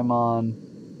that I'm on.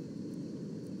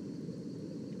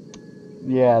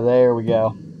 Yeah, there we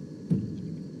go.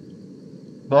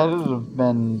 That would have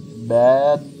been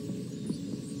bad.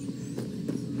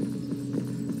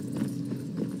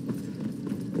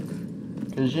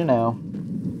 Cause you know,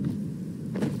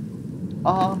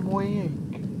 I'm weak.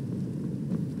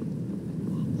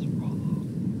 What's wrong?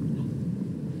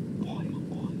 Boy, oh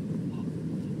boy.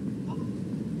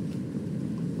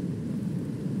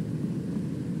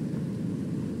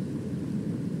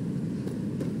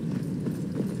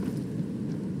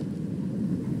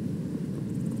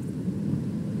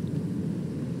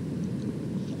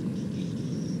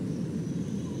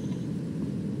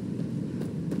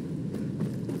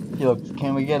 Felix,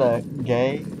 can we get a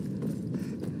gay?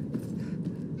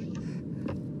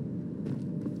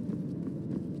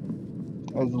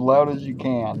 As loud as you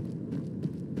can.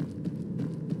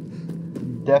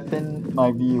 Deafen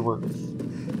my viewers.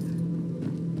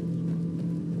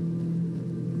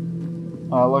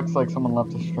 It looks like someone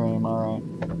left the stream, alright.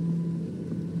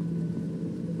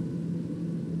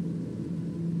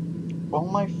 Oh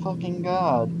my fucking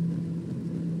god.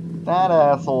 That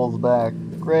asshole's back.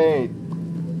 Great.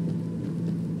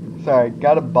 Sorry,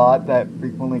 got a bot that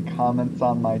frequently comments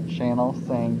on my channel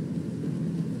saying,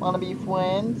 "Wanna be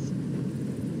friends?"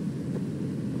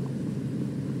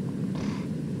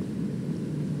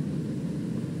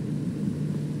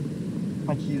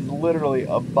 Like, he's literally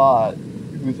a bot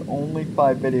whose only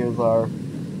 5 videos are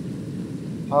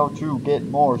how to get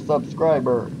more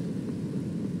subscribers.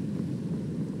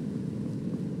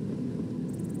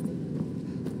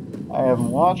 I haven't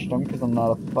watched them because I'm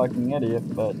not a fucking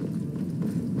idiot, but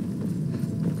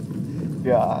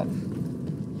God.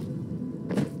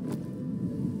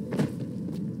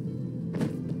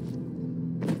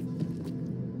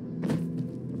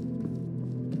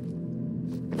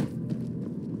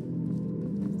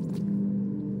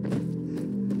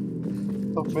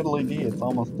 So fiddly dee, it's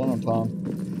almost dinner time.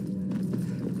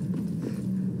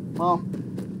 Well,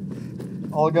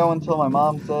 I'll go until my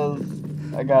mom says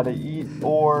I gotta eat,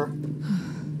 or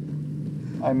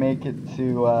I make it to,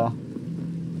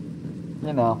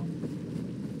 you know,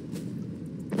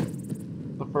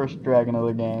 the first dragon of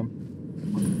the game.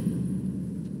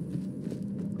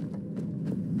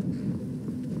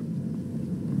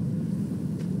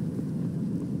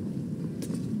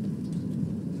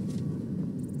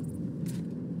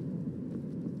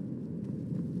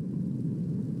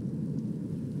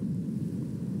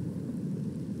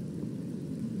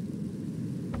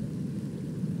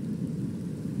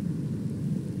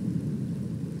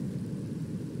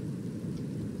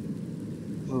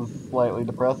 This is slightly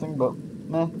depressing, but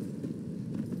meh.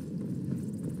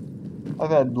 I've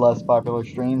had less popular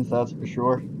streams, that's for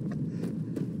sure.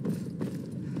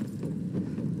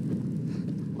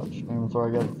 But streams where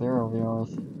I get 0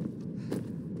 viewers.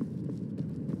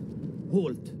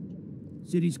 Halt!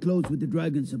 City's closed with the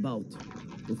dragons about.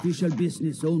 Official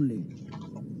business only.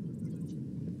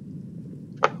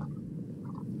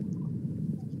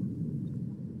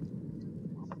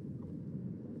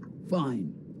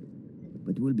 Fine.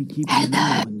 But we'll be keeping an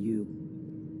eye on you.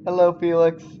 Hello,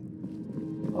 Felix.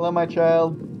 Hello, my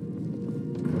child.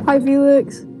 Hi,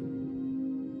 Felix.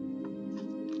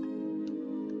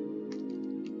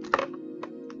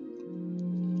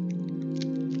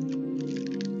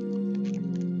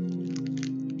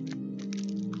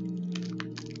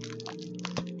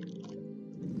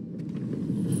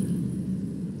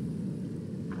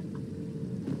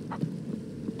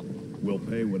 We'll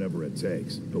pay whatever it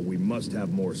takes, but we must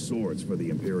have more swords for the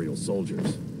Imperial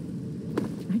soldiers.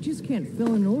 I just can't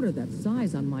fill an order that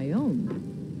size on my own.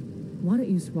 Why don't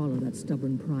you swallow that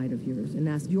stubborn pride of yours and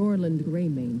ask Yorland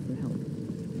Greymane for help?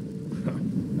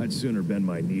 I'd sooner bend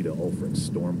my knee to Ulfric's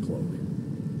Stormcloak.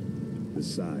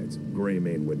 Besides,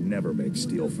 Greymane would never make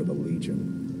steel for the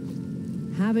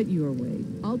Legion. Have it your way.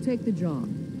 I'll take the job,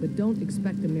 but don't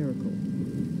expect a miracle.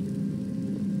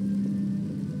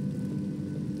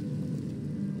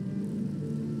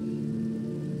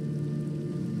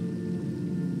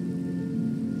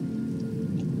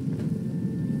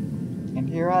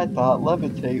 Here I thought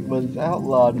levitate was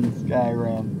outlawed in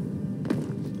Skyrim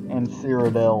and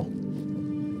Cyrodiil.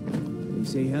 They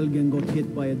say Helgen got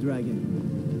hit by a dragon.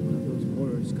 One of those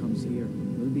horrors comes here.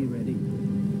 We'll be ready.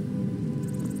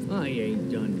 I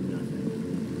ain't done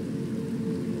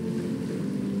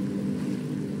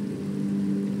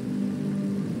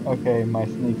nothing. Okay, my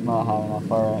sneak's not high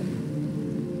enough, alright.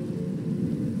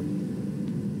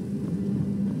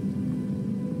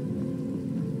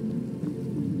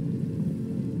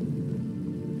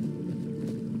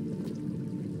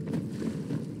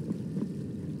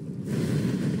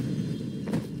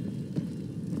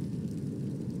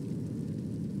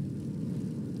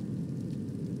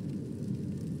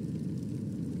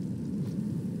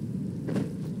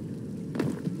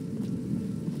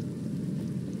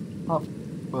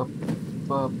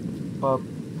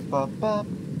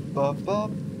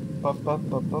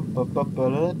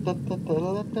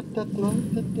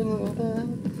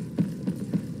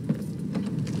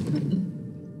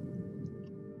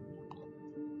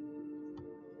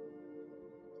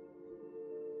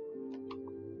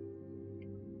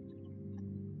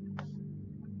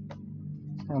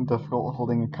 It's kind of difficult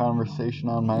holding a conversation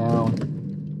on my own.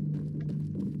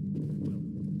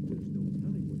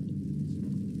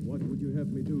 What would you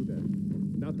have me do then?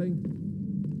 Nothing?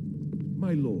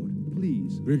 My lord,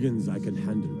 please. Brigands I can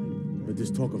handle. But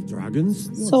this talk of dragons?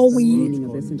 So What's the weird. meaning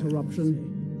of this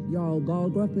interruption? Jarl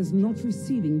Balgruth is not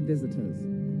receiving visitors.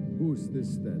 Who's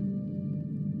this then?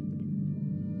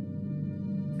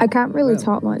 I can't really Well,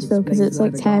 talk much though because explains it's why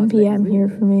like the 10 god let p.m. you here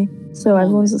in. for me, so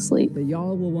everyone's asleep. The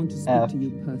Jarl will want to speak to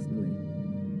you personally.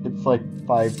 It's like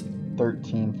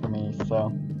 5:13 for me,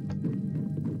 so.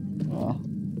 Yeah.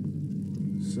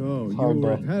 So, It's you hard were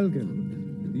to at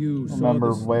Helgen. You saw remember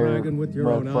this where dragon with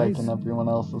your own it's like eyes? in everyone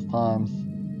else's times.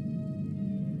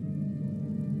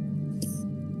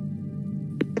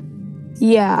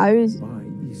 Yeah, I was like,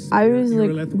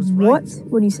 Irileth was what? right.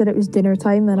 When you said it was dinner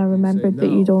time, then I remembered that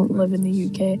you now, don't live in the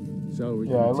UK. Shall we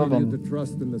Yeah, I live continue in to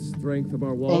trust in the strength of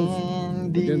our walls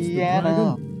against the Indiana.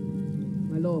 dragon?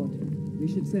 My lord, we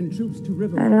should send troops to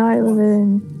River. And I live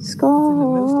in It's in the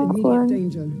most immediate Scotland.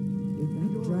 danger.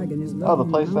 If that dragon is Oh, the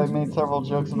lurking place I around, made several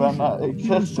jokes about not We're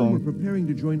existing. preparing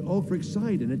to join Ulfric's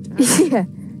side and attack. Yeah,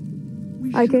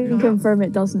 We I should can not. confirm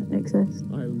it doesn't exist.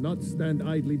 I'll not stand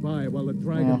idly by while the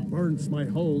dragon burns my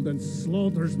hold and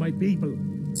slaughters my people.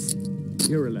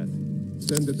 Irileth,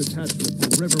 send a detachment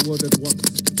to Riverwood at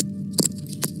once.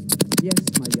 Yes,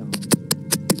 my Jarl.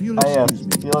 If you'll Yes,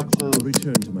 excuse me, I'll Felix's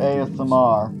return to my duties.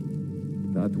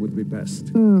 ASMR. That would be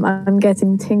best. I'm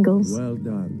getting tingles. Well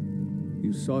done.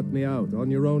 You sought me out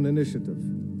on your own initiative.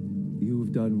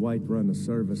 You've done Whiterun a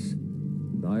service,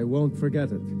 and I won't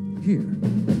forget it. Here,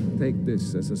 take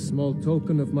this as a small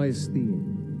token of my esteem.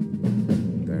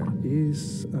 There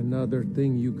is another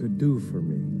thing you could do for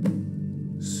me.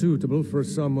 Suitable for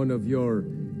someone of your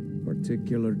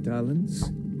particular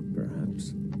talents,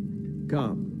 perhaps.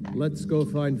 Come, let's go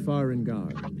find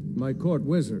Farengar, my court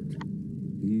wizard.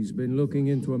 He's been looking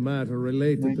into a matter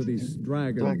related to these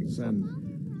dragons and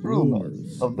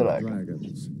rumors of of dragons.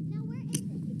 dragons. Now where is it?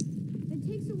 It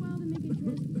takes a while to make a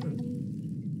dress, Granny.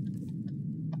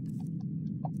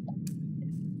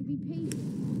 To be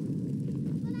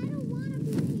patient. But I don't want to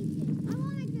be patient. I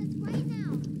want a dress right now.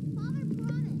 Father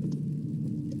promised.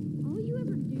 All you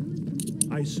ever do is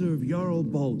complain. I serve Jarl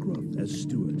Balgruth as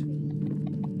steward.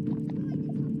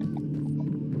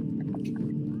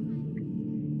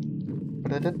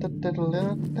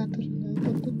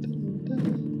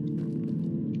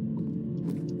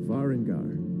 Farengar,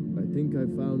 I think I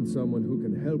found someone who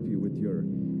can help you with your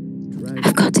dragon.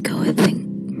 I've got to go, I think.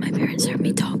 My parents heard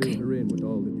me talking. Fill her in with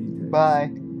all the details.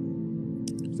 Bye.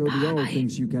 So the Jarl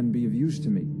thinks you can be of use to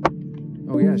me.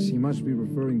 Oh yes, he must be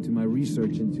referring to my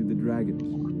research into the dragons.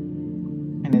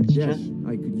 And it's Yes, just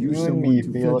I could you use and someone me,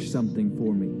 to Felix. fetch something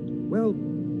for me. Well,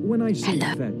 when I say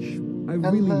fetch, I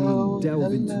really Hello, mean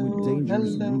delve into hello, a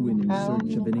dangerous hello, ruin in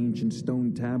search of hello. an ancient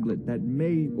stone tablet that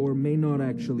may or may not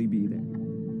actually be there.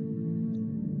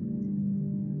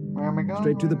 Where am I going?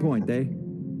 Straight to the point, eh?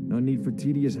 No need for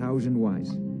tedious hows and whys.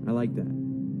 I like that.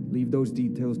 Leave those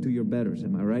details to your betters,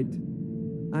 am I right?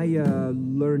 I,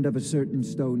 learned of a certain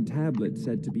stone tablet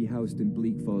said to be housed in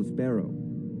Bleak Falls Barrow.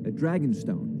 A dragon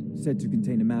stone, said to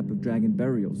contain a map of dragon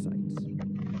burial sites.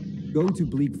 Go to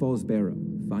Bleak Falls Barrow.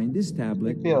 Find this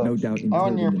tablet, Felix, no doubt I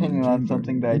want interred your in the main opinion on chamber,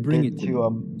 something that I and bring did it to me.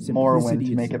 Morrowind Simplicity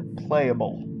to make itself. it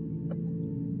playable.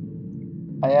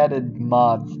 I added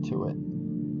mods to it.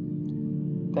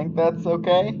 Think that's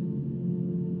okay?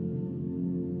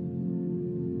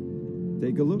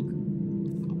 Take a look.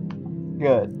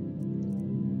 Good.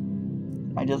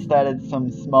 I just added some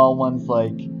small ones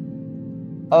like,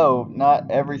 oh, not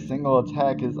every single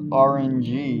attack is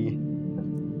RNG.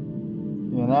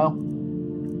 You know?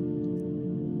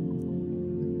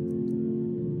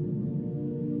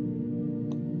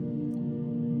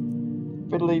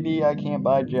 Fiddly dee, I can't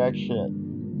buy jack shit.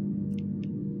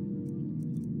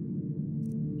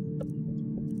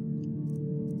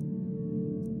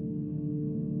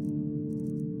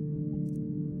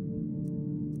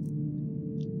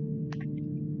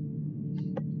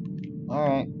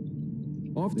 Alright.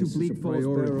 Off to This is Bleak a Falls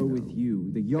priority Barrow now. with you.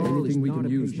 The Jarl is Anything we not can a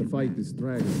use to patient fight man. this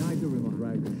dragon. Neither am I.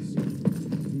 Dragons.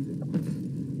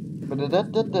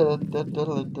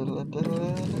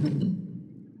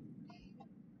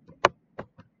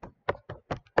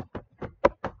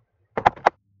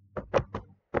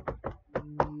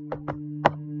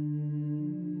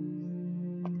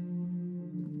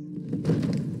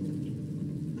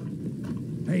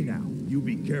 Hey now, you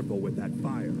be careful with that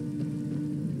fire.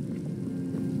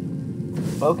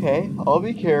 Okay, I'll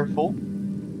be careful.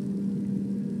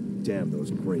 Damn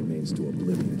those gray mains to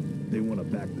oblivion. They want to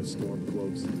back the storm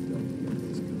cloaks. Don't get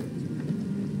this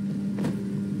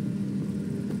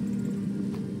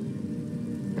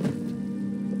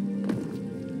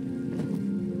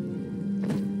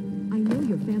I know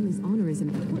your family's honor is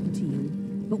important to you,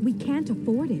 but we can't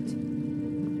afford it.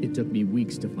 It took me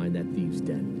weeks to find that thieves'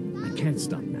 den. I can't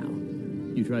stop now.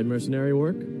 You tried mercenary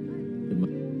work?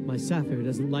 My Sapphire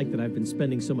doesn't like that I've been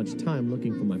spending so much time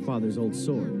looking for my father's old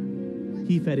sword.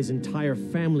 He fed his entire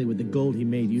family with the gold he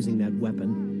made using that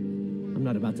weapon. I'm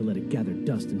not about to let it gather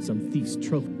dust in some thief's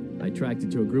trophy. I tracked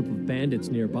it to a group of bandits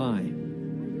nearby.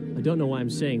 I don't know why I'm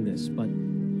saying this, but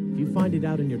if you find it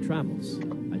out in your travels,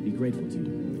 I'd be grateful to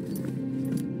you.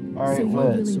 Alright, so you're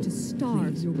Liz. willing to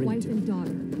starve Please, your bring it wife to and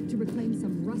daughter to reclaim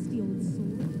some rusty old sword?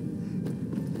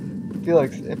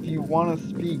 Felix, if you want to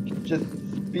speak, just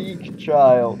speak,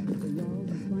 child. The Jarl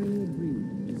has finally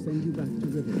agreed to send you back to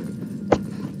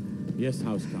Rivendell. Yes,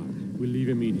 Housecarl. We'll leave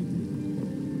immediately.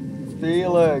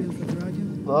 Felix,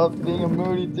 stop being a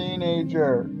moody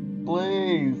teenager.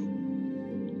 Please.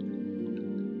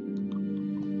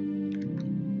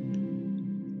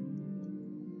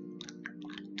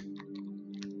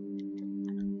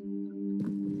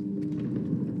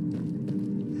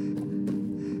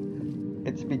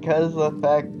 It's because of the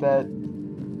fact that,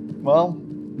 well,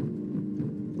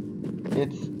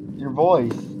 it's your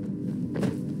voice.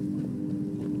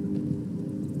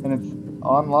 And it's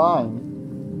online.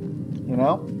 You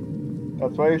know?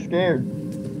 That's why you're scared.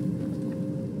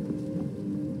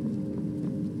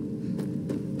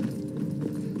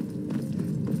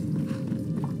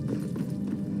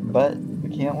 But we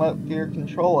can't let fear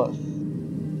control us.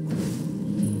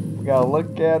 We gotta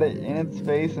look at it in its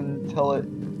face and tell it,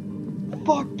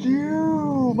 "Fuck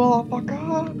you,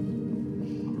 motherfucker!"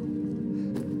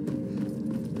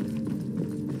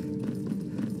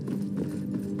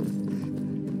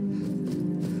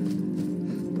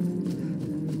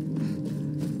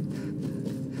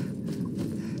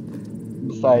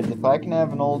 Besides, if I can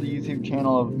have an old YouTube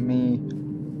channel of me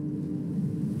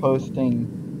posting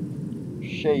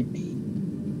shakes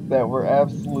that were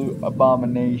absolute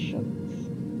abominations,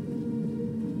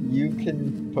 you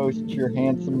can post your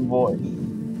handsome voice.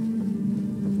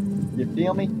 You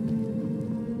feel me?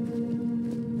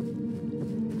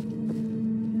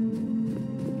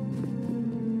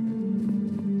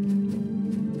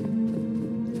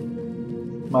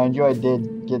 Mind you, I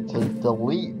did get to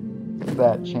delete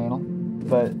that channel,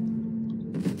 but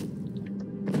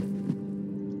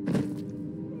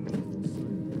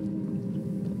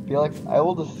Felix, I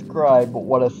will describe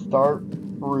what a Star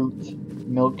Fruit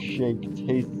milkshake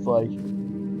tastes like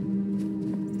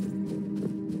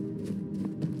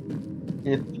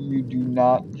if you do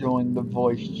not join the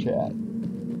voice chat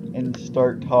and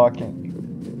start talking.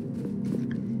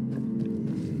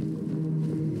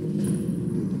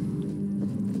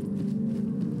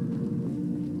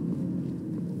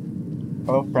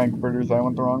 Oh, Frankfurters, I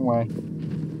went the wrong way.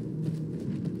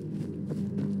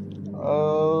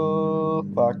 Oh,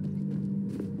 fuck.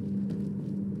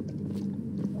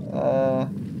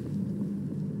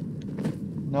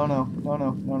 No, no, no,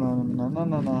 no, no, no, no, no,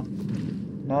 no, no.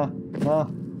 No, no,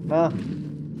 no.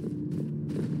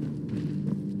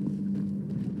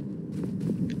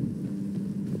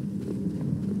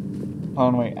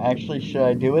 Hold on, wait. Actually, should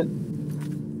I do it?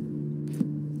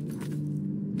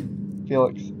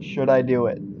 Felix, should I do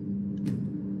it?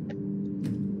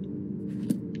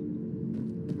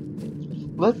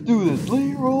 Let's do this,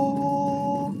 Leroy!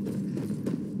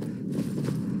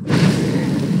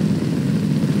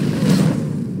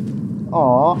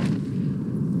 Aw.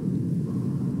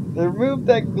 They removed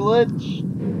that glitch.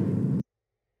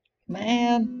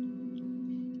 Man.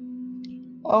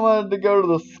 I wanted to go to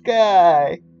the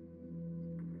sky.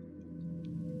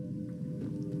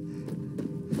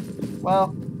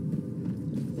 Well.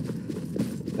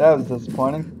 That was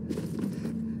disappointing.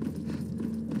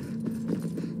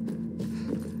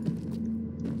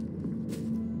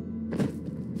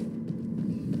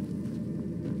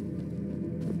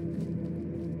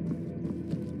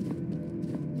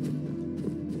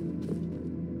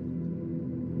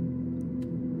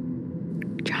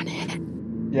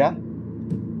 Yeah?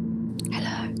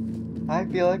 Hello. Hi,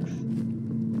 Felix.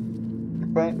 You're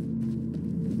fine.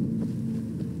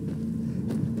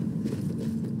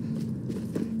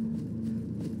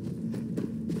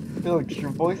 Felix,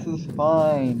 your voice is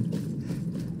fine.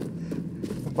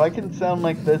 If I can sound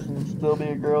like this and still be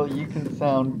a girl, you can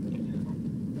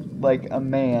sound like a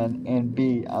man and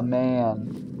be a man.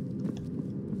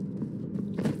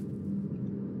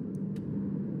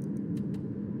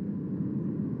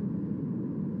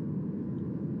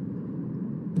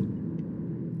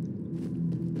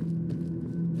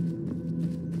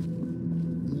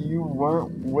 You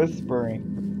weren't whispering.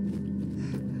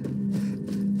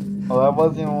 Well, that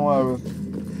wasn't even what I was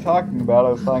talking about. I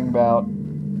was talking about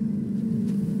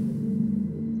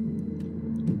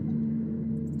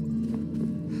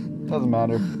doesn't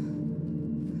matter.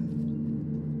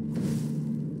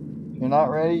 not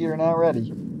ready, you're not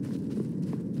ready.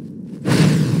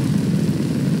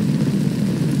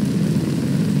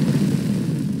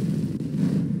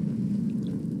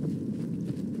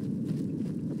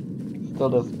 Still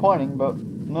disappointing, but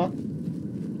nah.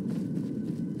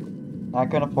 Not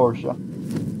gonna force you. I'm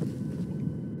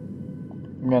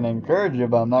gonna encourage you,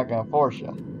 but I'm not gonna force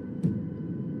you.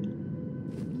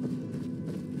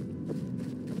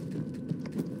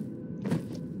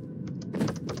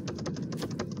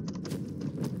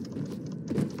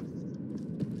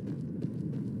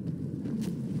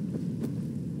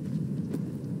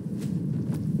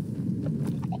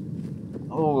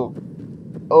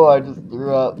 Oh, I just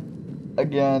threw up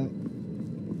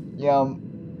again. Yum.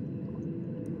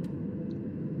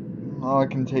 All I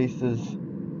can taste is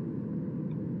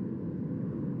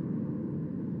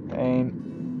pain.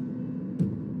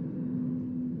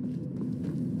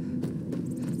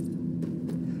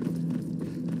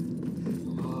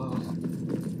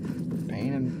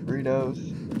 Pain and Fritos.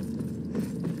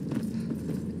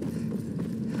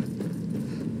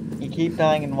 You keep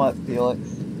dying in what, Felix?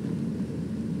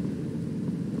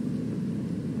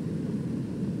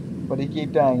 What do you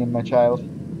keep dying in, my child?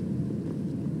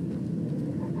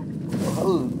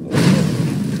 Oh.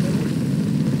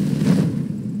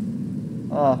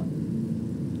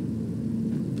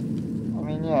 I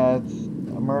mean, yeah, it's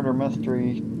a murder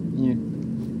mystery.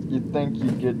 You'd think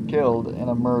you'd get killed in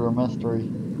a murder mystery.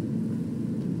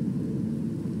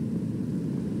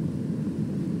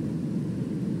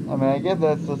 I mean, I guess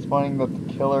that's disappointing that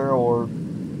the killer or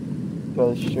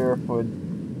the sheriff would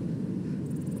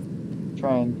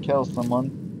try and kill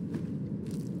someone.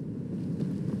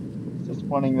 It's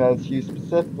disappointing that it's you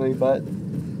specifically, but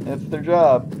it's their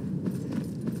job.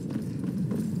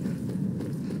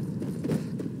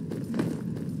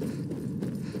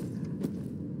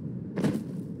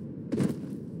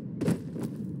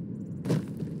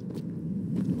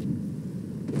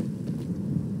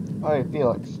 Alright,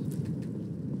 Felix.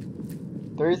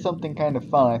 There is something kind of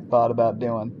fun I thought about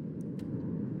doing.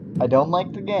 I don't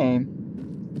like the game,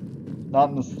 not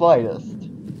in the slightest.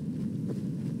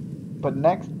 But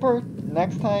next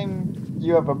time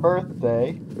you have a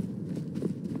birthday,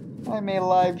 I may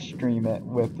live stream it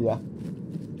with you.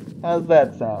 How's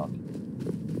that sound?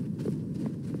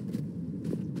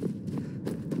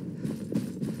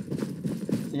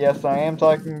 Yes, I am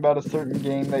talking about a certain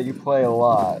game that you play a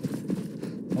lot.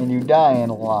 And you die in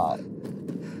a lot.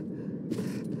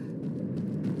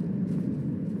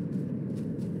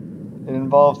 It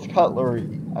involves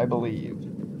cutlery, I believe.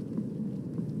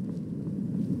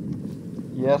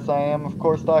 Yes, I am, of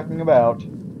course, talking about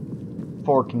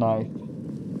fork knife.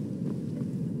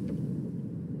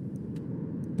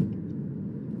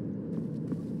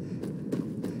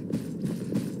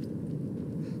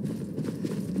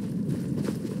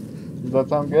 Does that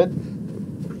sound good?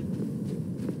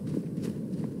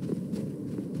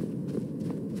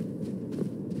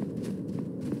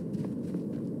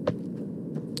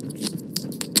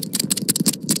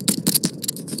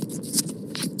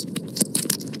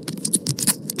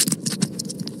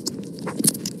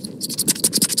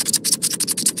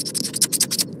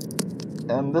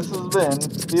 And this has been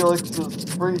Felix's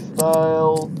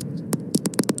Freestyle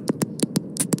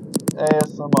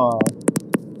ASMR.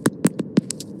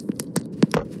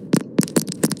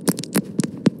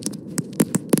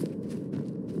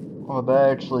 Oh, that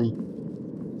actually...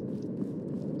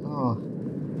 Oh.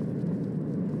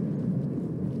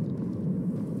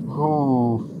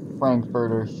 Ooh,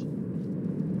 Frankfurters.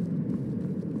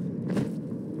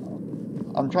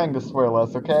 I'm trying to swear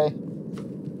less, okay?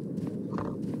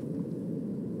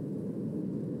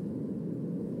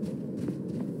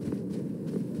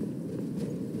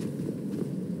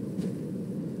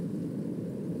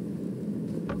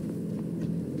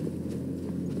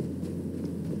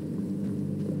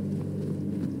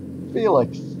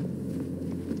 Felix.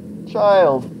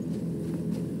 Child.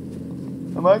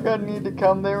 Am I gonna need to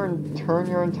come there and turn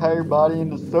your entire body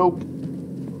into soap?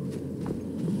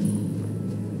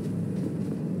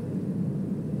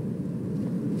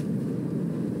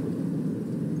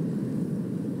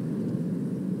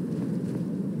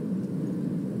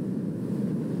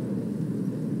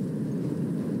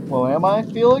 Well, am I,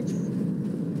 Felix?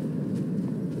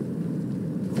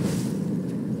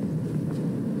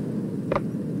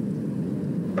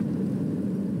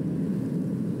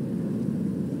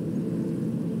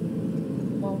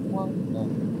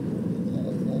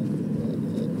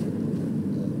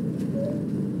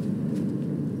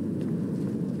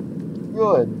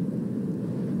 Good.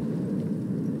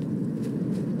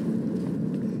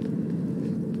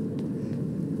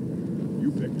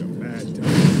 You picked a bad time.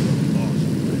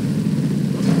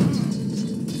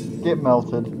 Get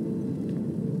melted.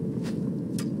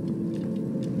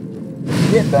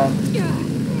 Get done.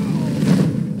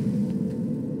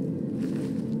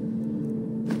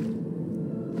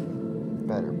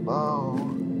 Better bow.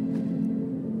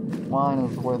 Wine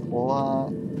is worth a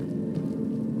lot.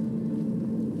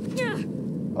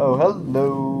 Oh,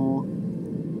 hello.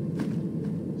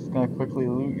 Just gonna quickly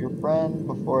loot your friend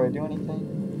before I do anything.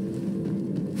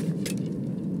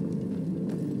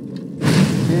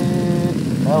 Get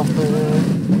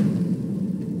melted.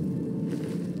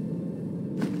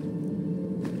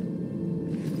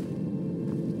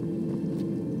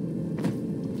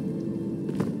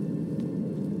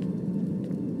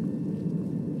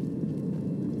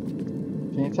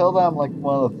 Can you tell that I'm like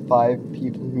one of the 5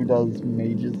 people who does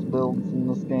mages builds in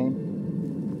this game?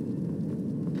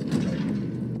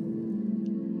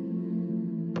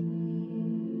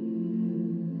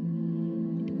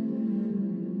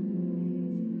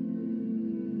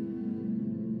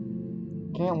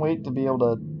 Can't wait to be able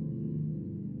to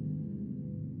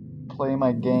play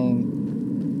my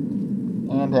game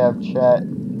and have chat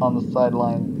on the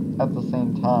sideline at the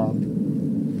same time.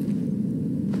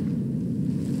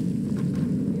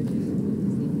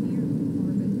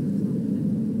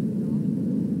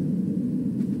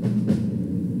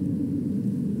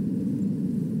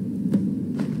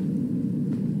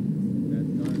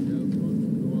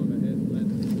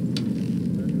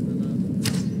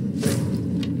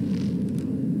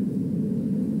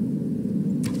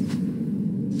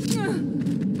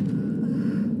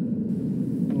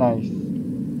 Nice.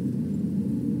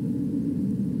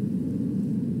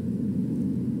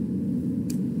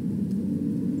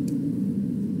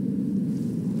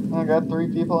 I got 3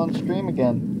 people on stream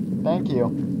again. Thank you.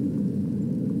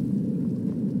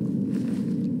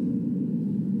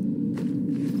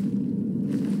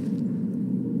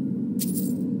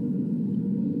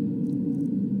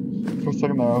 For a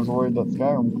second there, I was worried that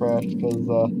Skyrim crashed because,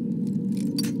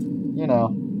 you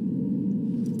know.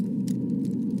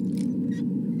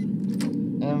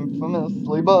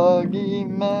 Infamously buggy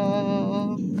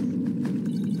mess.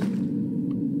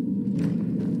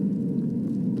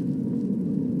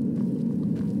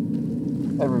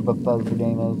 Every Bethesda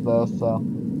game is though, so.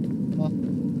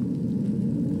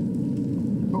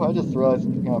 Ooh, I just realized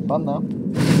something kind of fun though.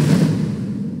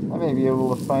 I may be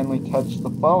able to finally touch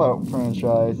the Fallout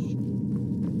franchise.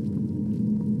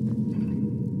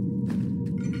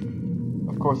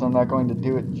 Of course, I'm not going to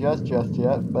do it just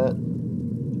yet, but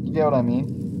you get what I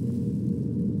mean.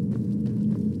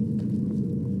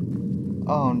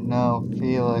 Oh no,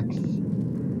 Felix.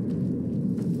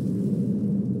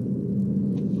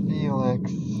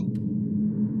 Felix.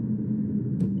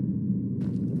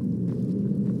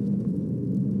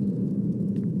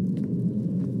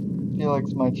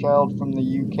 Felix, my child from the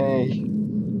UK.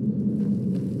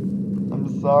 I'm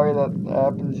sorry that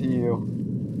happened to you.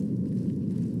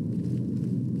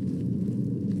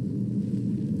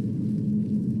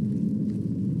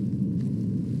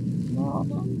 No,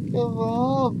 don't give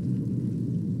up.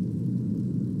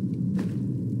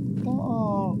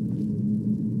 Don't.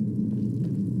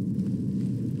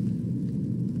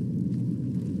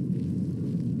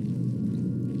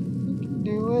 You can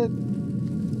do it.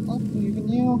 I believe in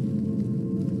you.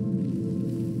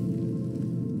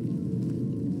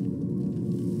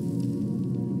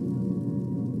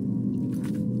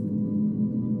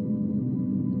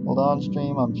 Hold on,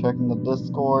 stream. I'm checking the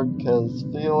Discord because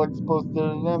Felix posted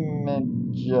an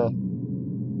image.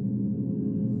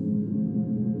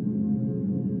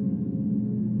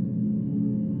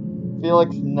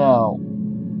 Felix, no.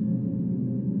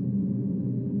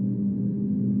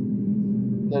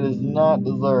 That is not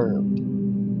deserved.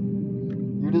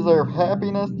 You deserve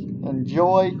happiness and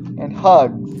joy and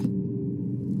hugs.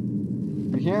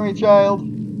 You hear me, child?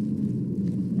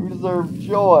 You deserve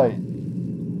joy,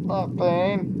 not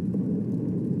pain.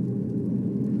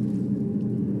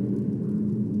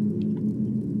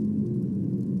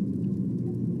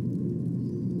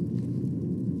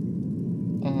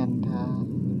 And,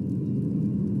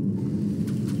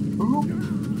 ooh.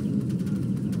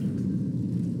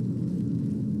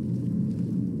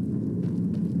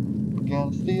 We're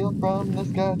gonna steal from this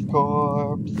guy's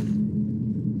corpse.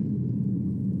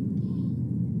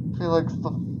 Felix,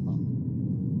 the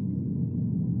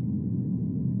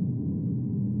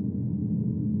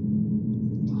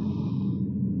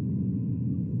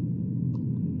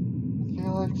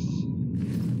Felix,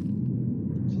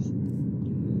 just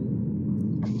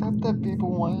accept that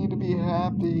people want you to be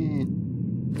happy.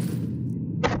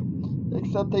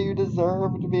 Accept that you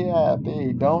deserve to be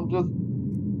happy. Don't just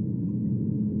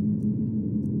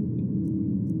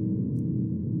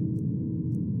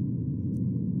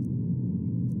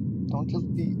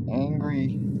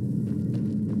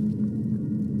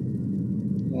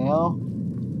know?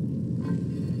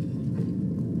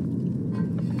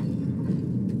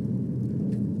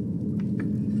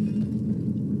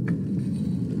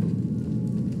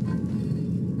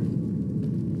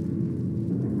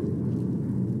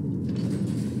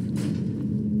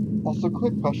 Also,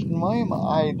 quick question, why am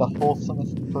I the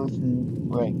wholesomest person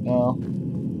right now?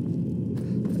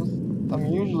 I'm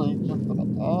usually just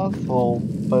an asshole,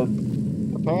 but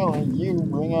apparently you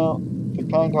bring out the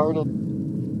kind-hearted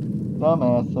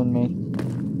dumbass in me.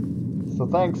 So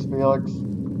thanks, Felix.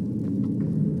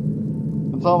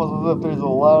 It's almost as if there's a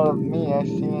lot of me I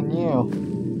see in you.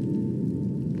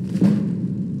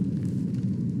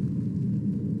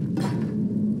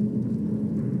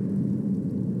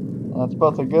 That's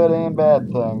both a good and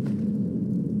bad thing.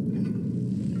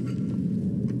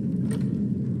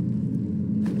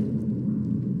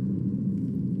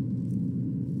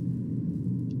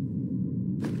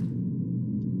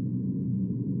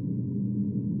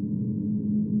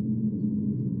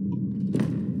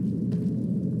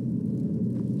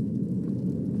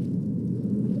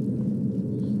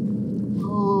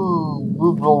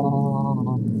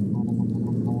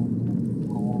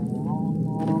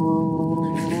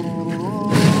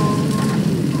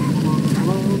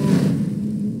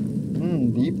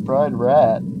 Deep fried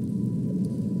rat.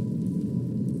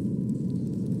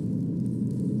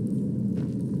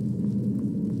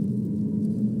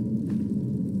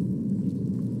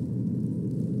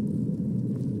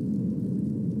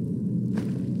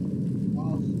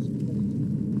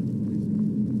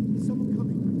 Is someone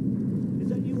coming? Is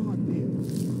that you, hot dear?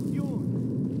 Bjorn!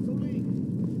 Soling!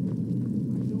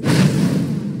 I don't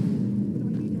but I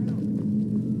need help.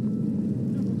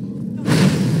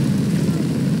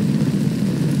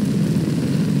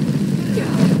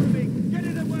 Get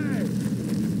it away!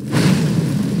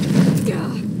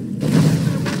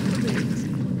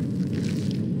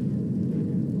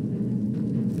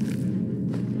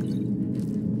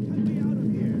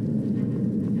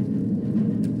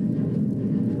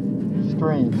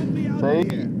 Stream. Say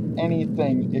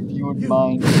anything if you would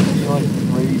mind. Felix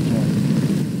raging.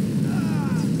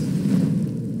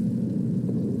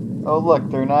 Oh look,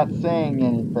 they're not saying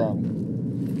anything.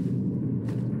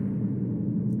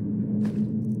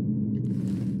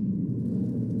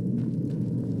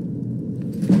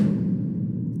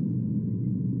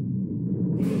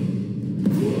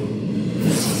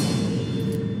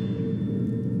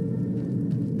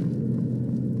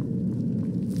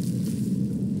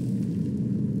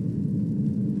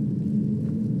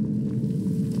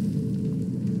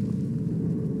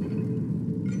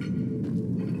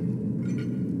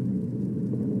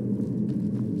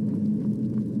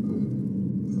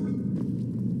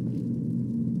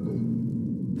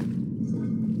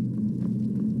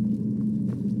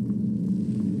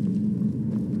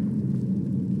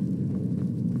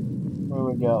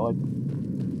 We got like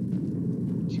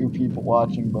 2 people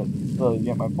watching, but still, you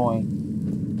get my point.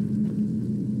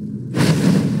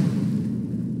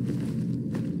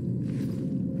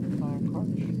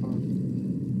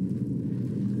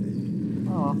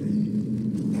 Oh.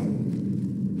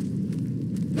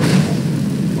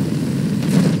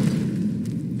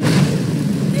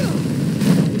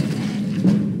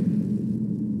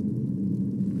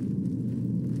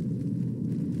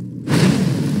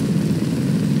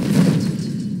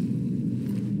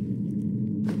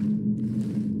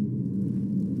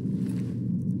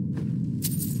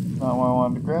 Not what I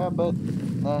wanted to grab, but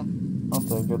I'll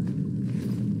take it.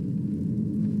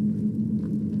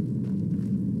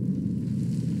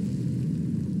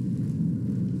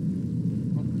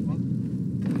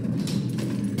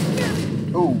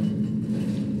 Ooh,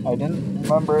 I didn't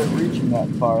remember it reaching that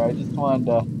far. I just wanted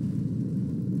to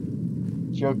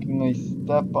jokingly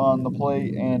step on the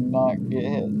plate and not get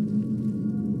hit.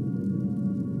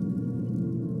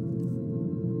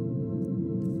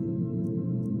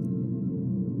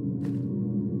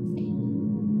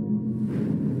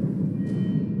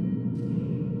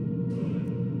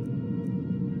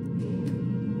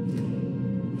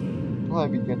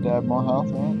 Probably be good to have more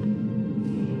health, right?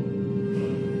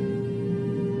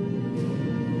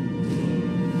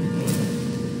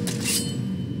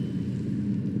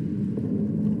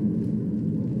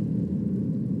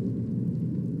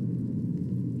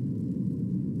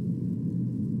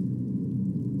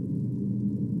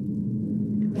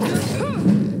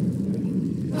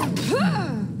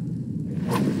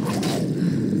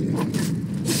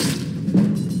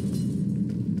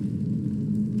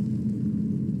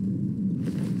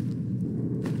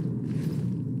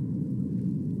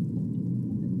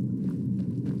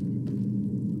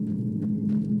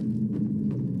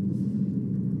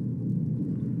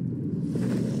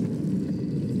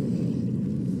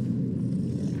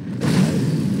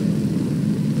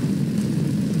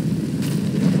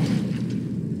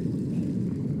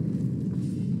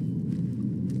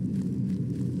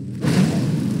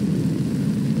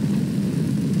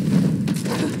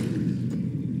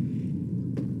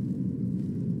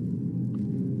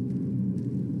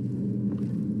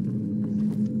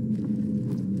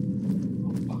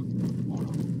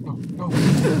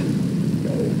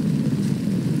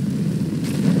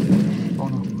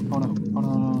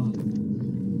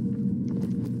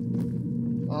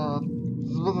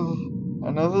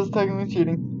 I know this is technically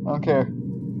cheating. I don't care.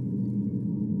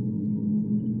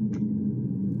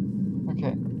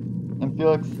 Okay. And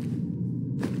Felix,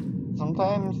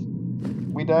 sometimes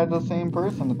we die to the same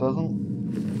person. It doesn't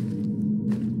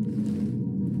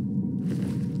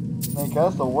make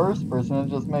us a worse person. It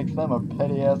just makes them a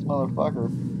petty ass motherfucker.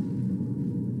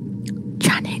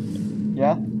 Johnny.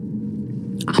 Yeah?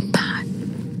 I'm bad.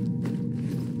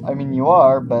 I mean, you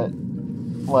are, but,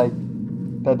 like,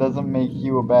 that doesn't make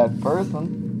you a bad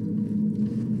person.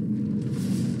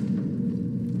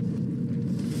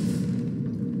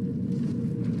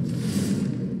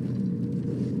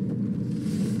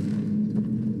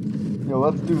 Yo,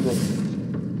 let's do this.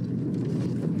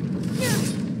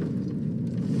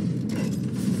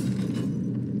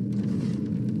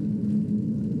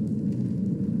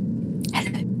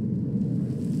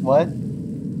 What?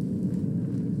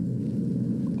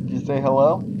 Did you say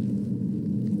hello?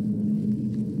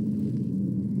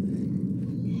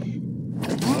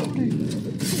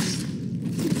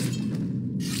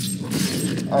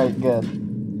 Alright, good.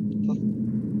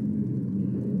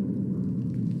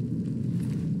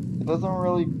 It doesn't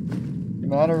really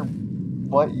matter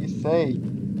what you say.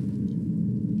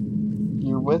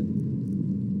 You're with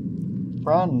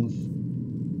friends.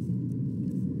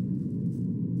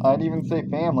 I'd even say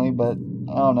family, but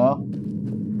I don't know.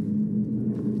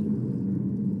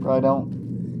 Probably don't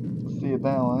see it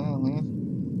that way, at least.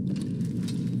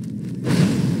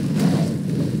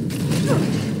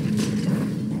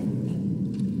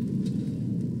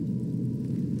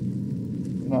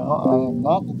 No, I am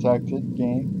not detected,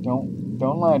 game.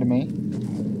 Don't lie to me.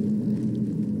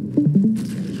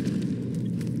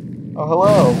 Oh,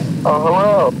 hello. Oh,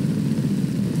 hello.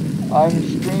 I'm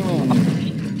streaming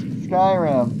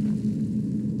Skyrim.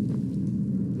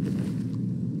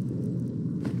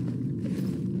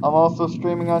 I'm also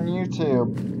streaming on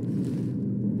YouTube.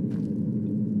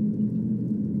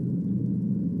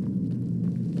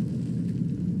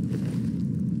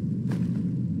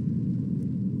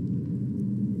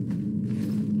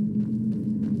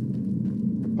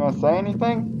 Gonna say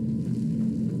anything?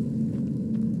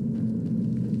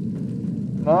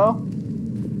 No?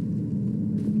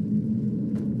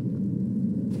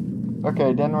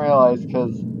 Okay, didn't realize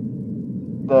because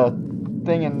the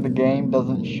thing in the game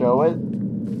doesn't show it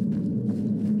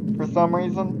for some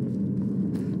reason.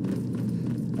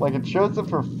 Like, it shows it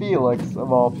for Felix,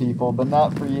 of all people, but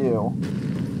not for you.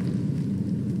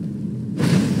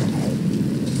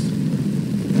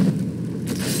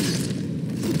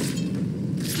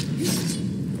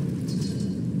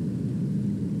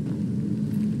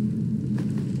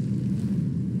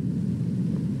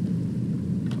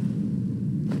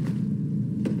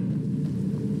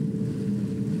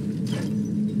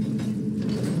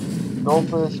 The goal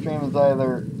for this stream is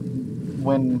either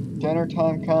when dinner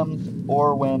time comes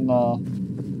or when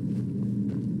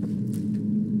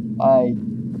I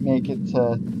make it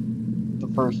to the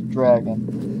first dragon.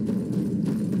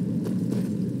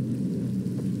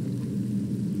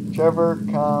 Whichever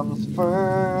comes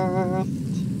first.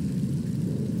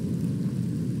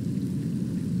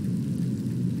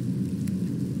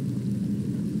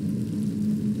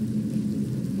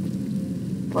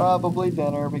 Probably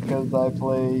dinner because I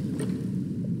play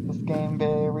this game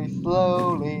very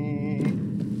slowly.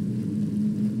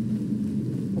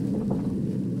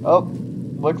 Oh,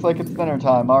 looks like it's dinner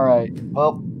time. Alright,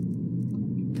 well,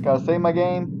 gotta save my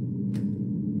game.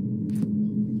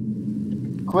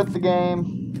 Quit the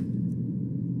game.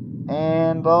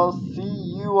 And I'll see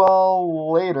you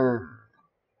all later.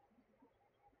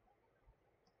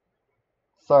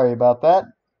 Sorry about that.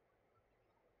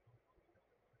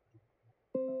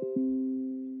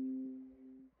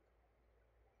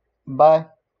 Bye.